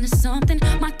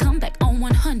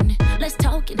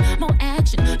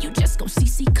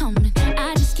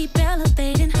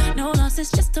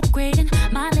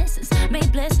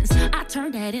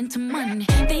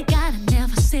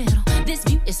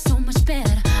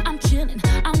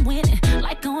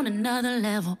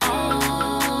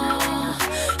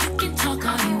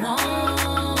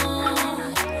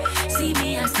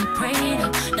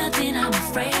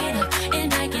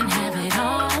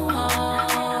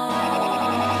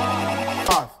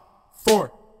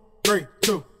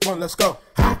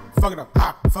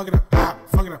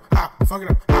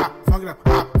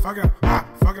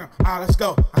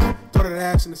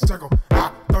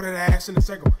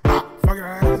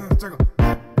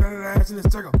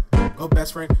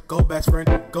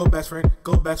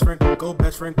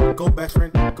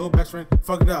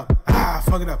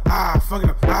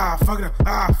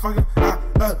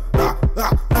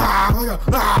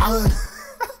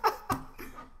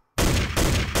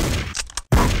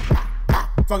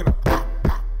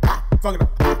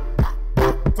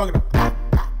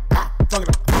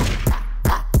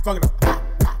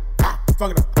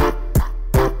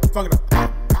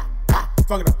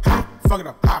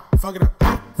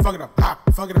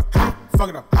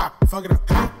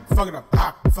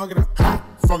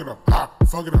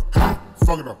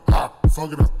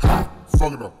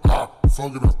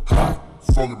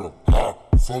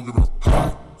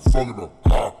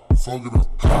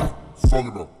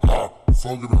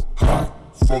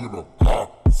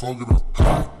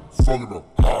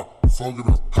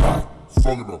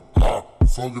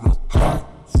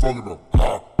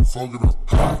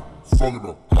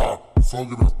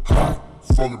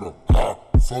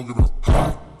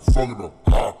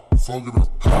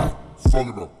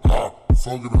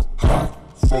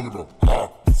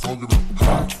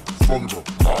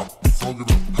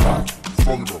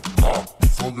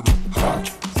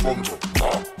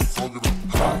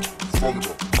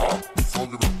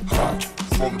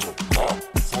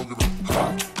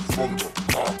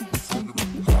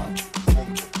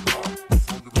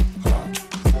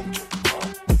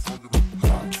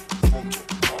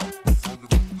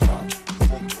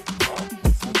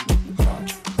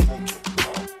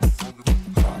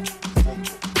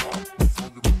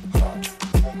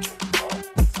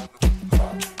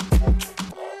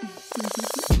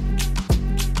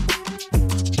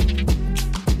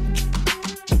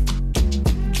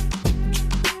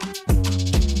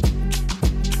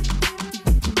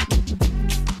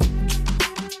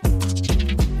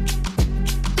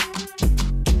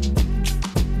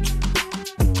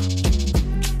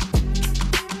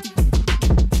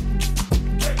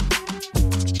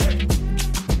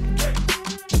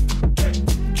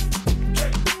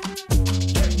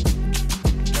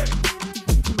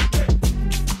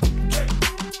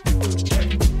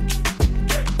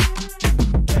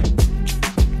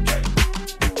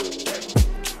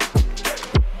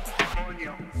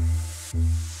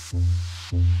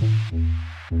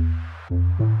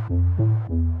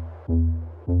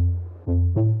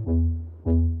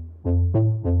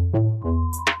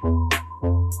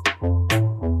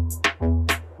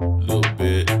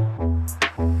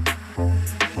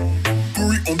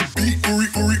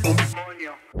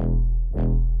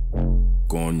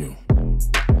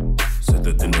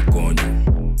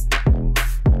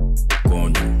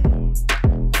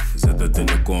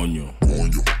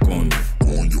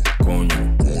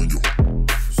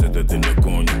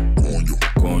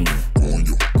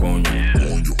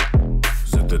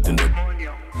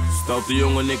 Stoute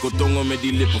jongen, ik wil tongen met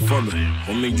die lippen van me.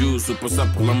 Om mijn juice, super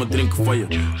sappig, laat me drinken van je.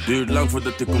 Duurt lang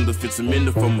voordat ik kom, dat vindt ze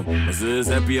minder van me. Maar ze is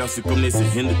happy als ze komt, nee, ze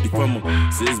hindert die van me.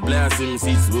 Ze is blij als ze me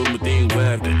ziet, ze wil meteen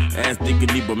werken. En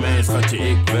dikke niet bij mij, schatje,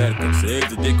 ik werk. Ze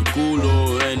heeft een dikke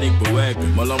koelo en ik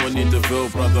bewerken. Maar laat me niet te veel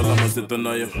praten, laat me zitten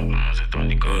naar je. Zit aan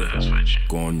die koude, switch.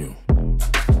 Konjo,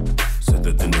 zet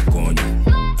het in de konjo.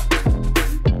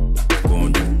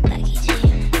 Konjo,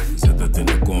 zet het in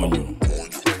de konjo.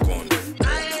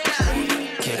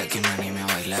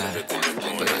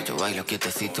 Bailo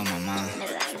quietecito, mamá.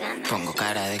 Pongo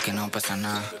cara de que no pasa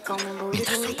nada.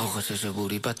 Mientras empujas ese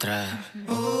booty para atrás.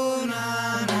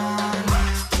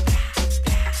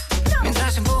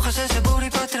 Mientras empujas ese booty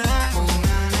para atrás.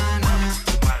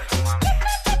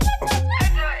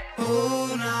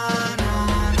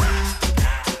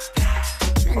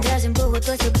 Mientras empujo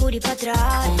todo ese booty para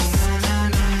atrás.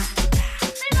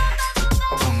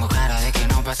 Pongo cara de que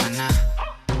no pasa nada.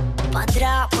 Pa'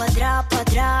 atrás, pa' atrás, pa'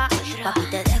 atrás. Papi,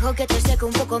 te dejo que te seque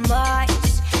un poco más.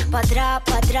 Pa' atrás,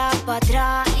 pa' atrás, pa'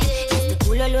 atrás. Este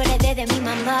culo lo heredé de mi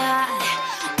mamá.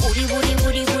 Booty, booty,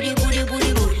 booty, booty, booty,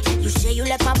 booty, booty. You say you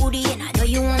like my booty and I know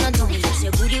you wanna do me. Yo say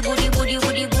booty, booty, booty,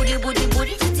 booty, booty, booty,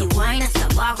 booty. Si wine hasta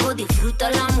abajo, disfruta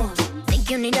el amor. Think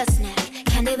you need a snack,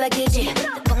 candy baguette.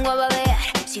 Te pongo a babear,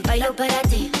 si bailo para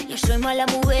ti. Yo soy mala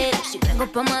mujer si vengo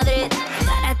pa' Madrid.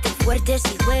 Gánate fuerte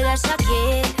si juegas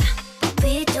aquí.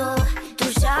 Papito,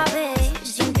 tú sabes,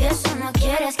 si empiezo no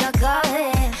quieres que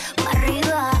acabe. Pa'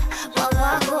 arriba, pa'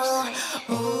 abajo.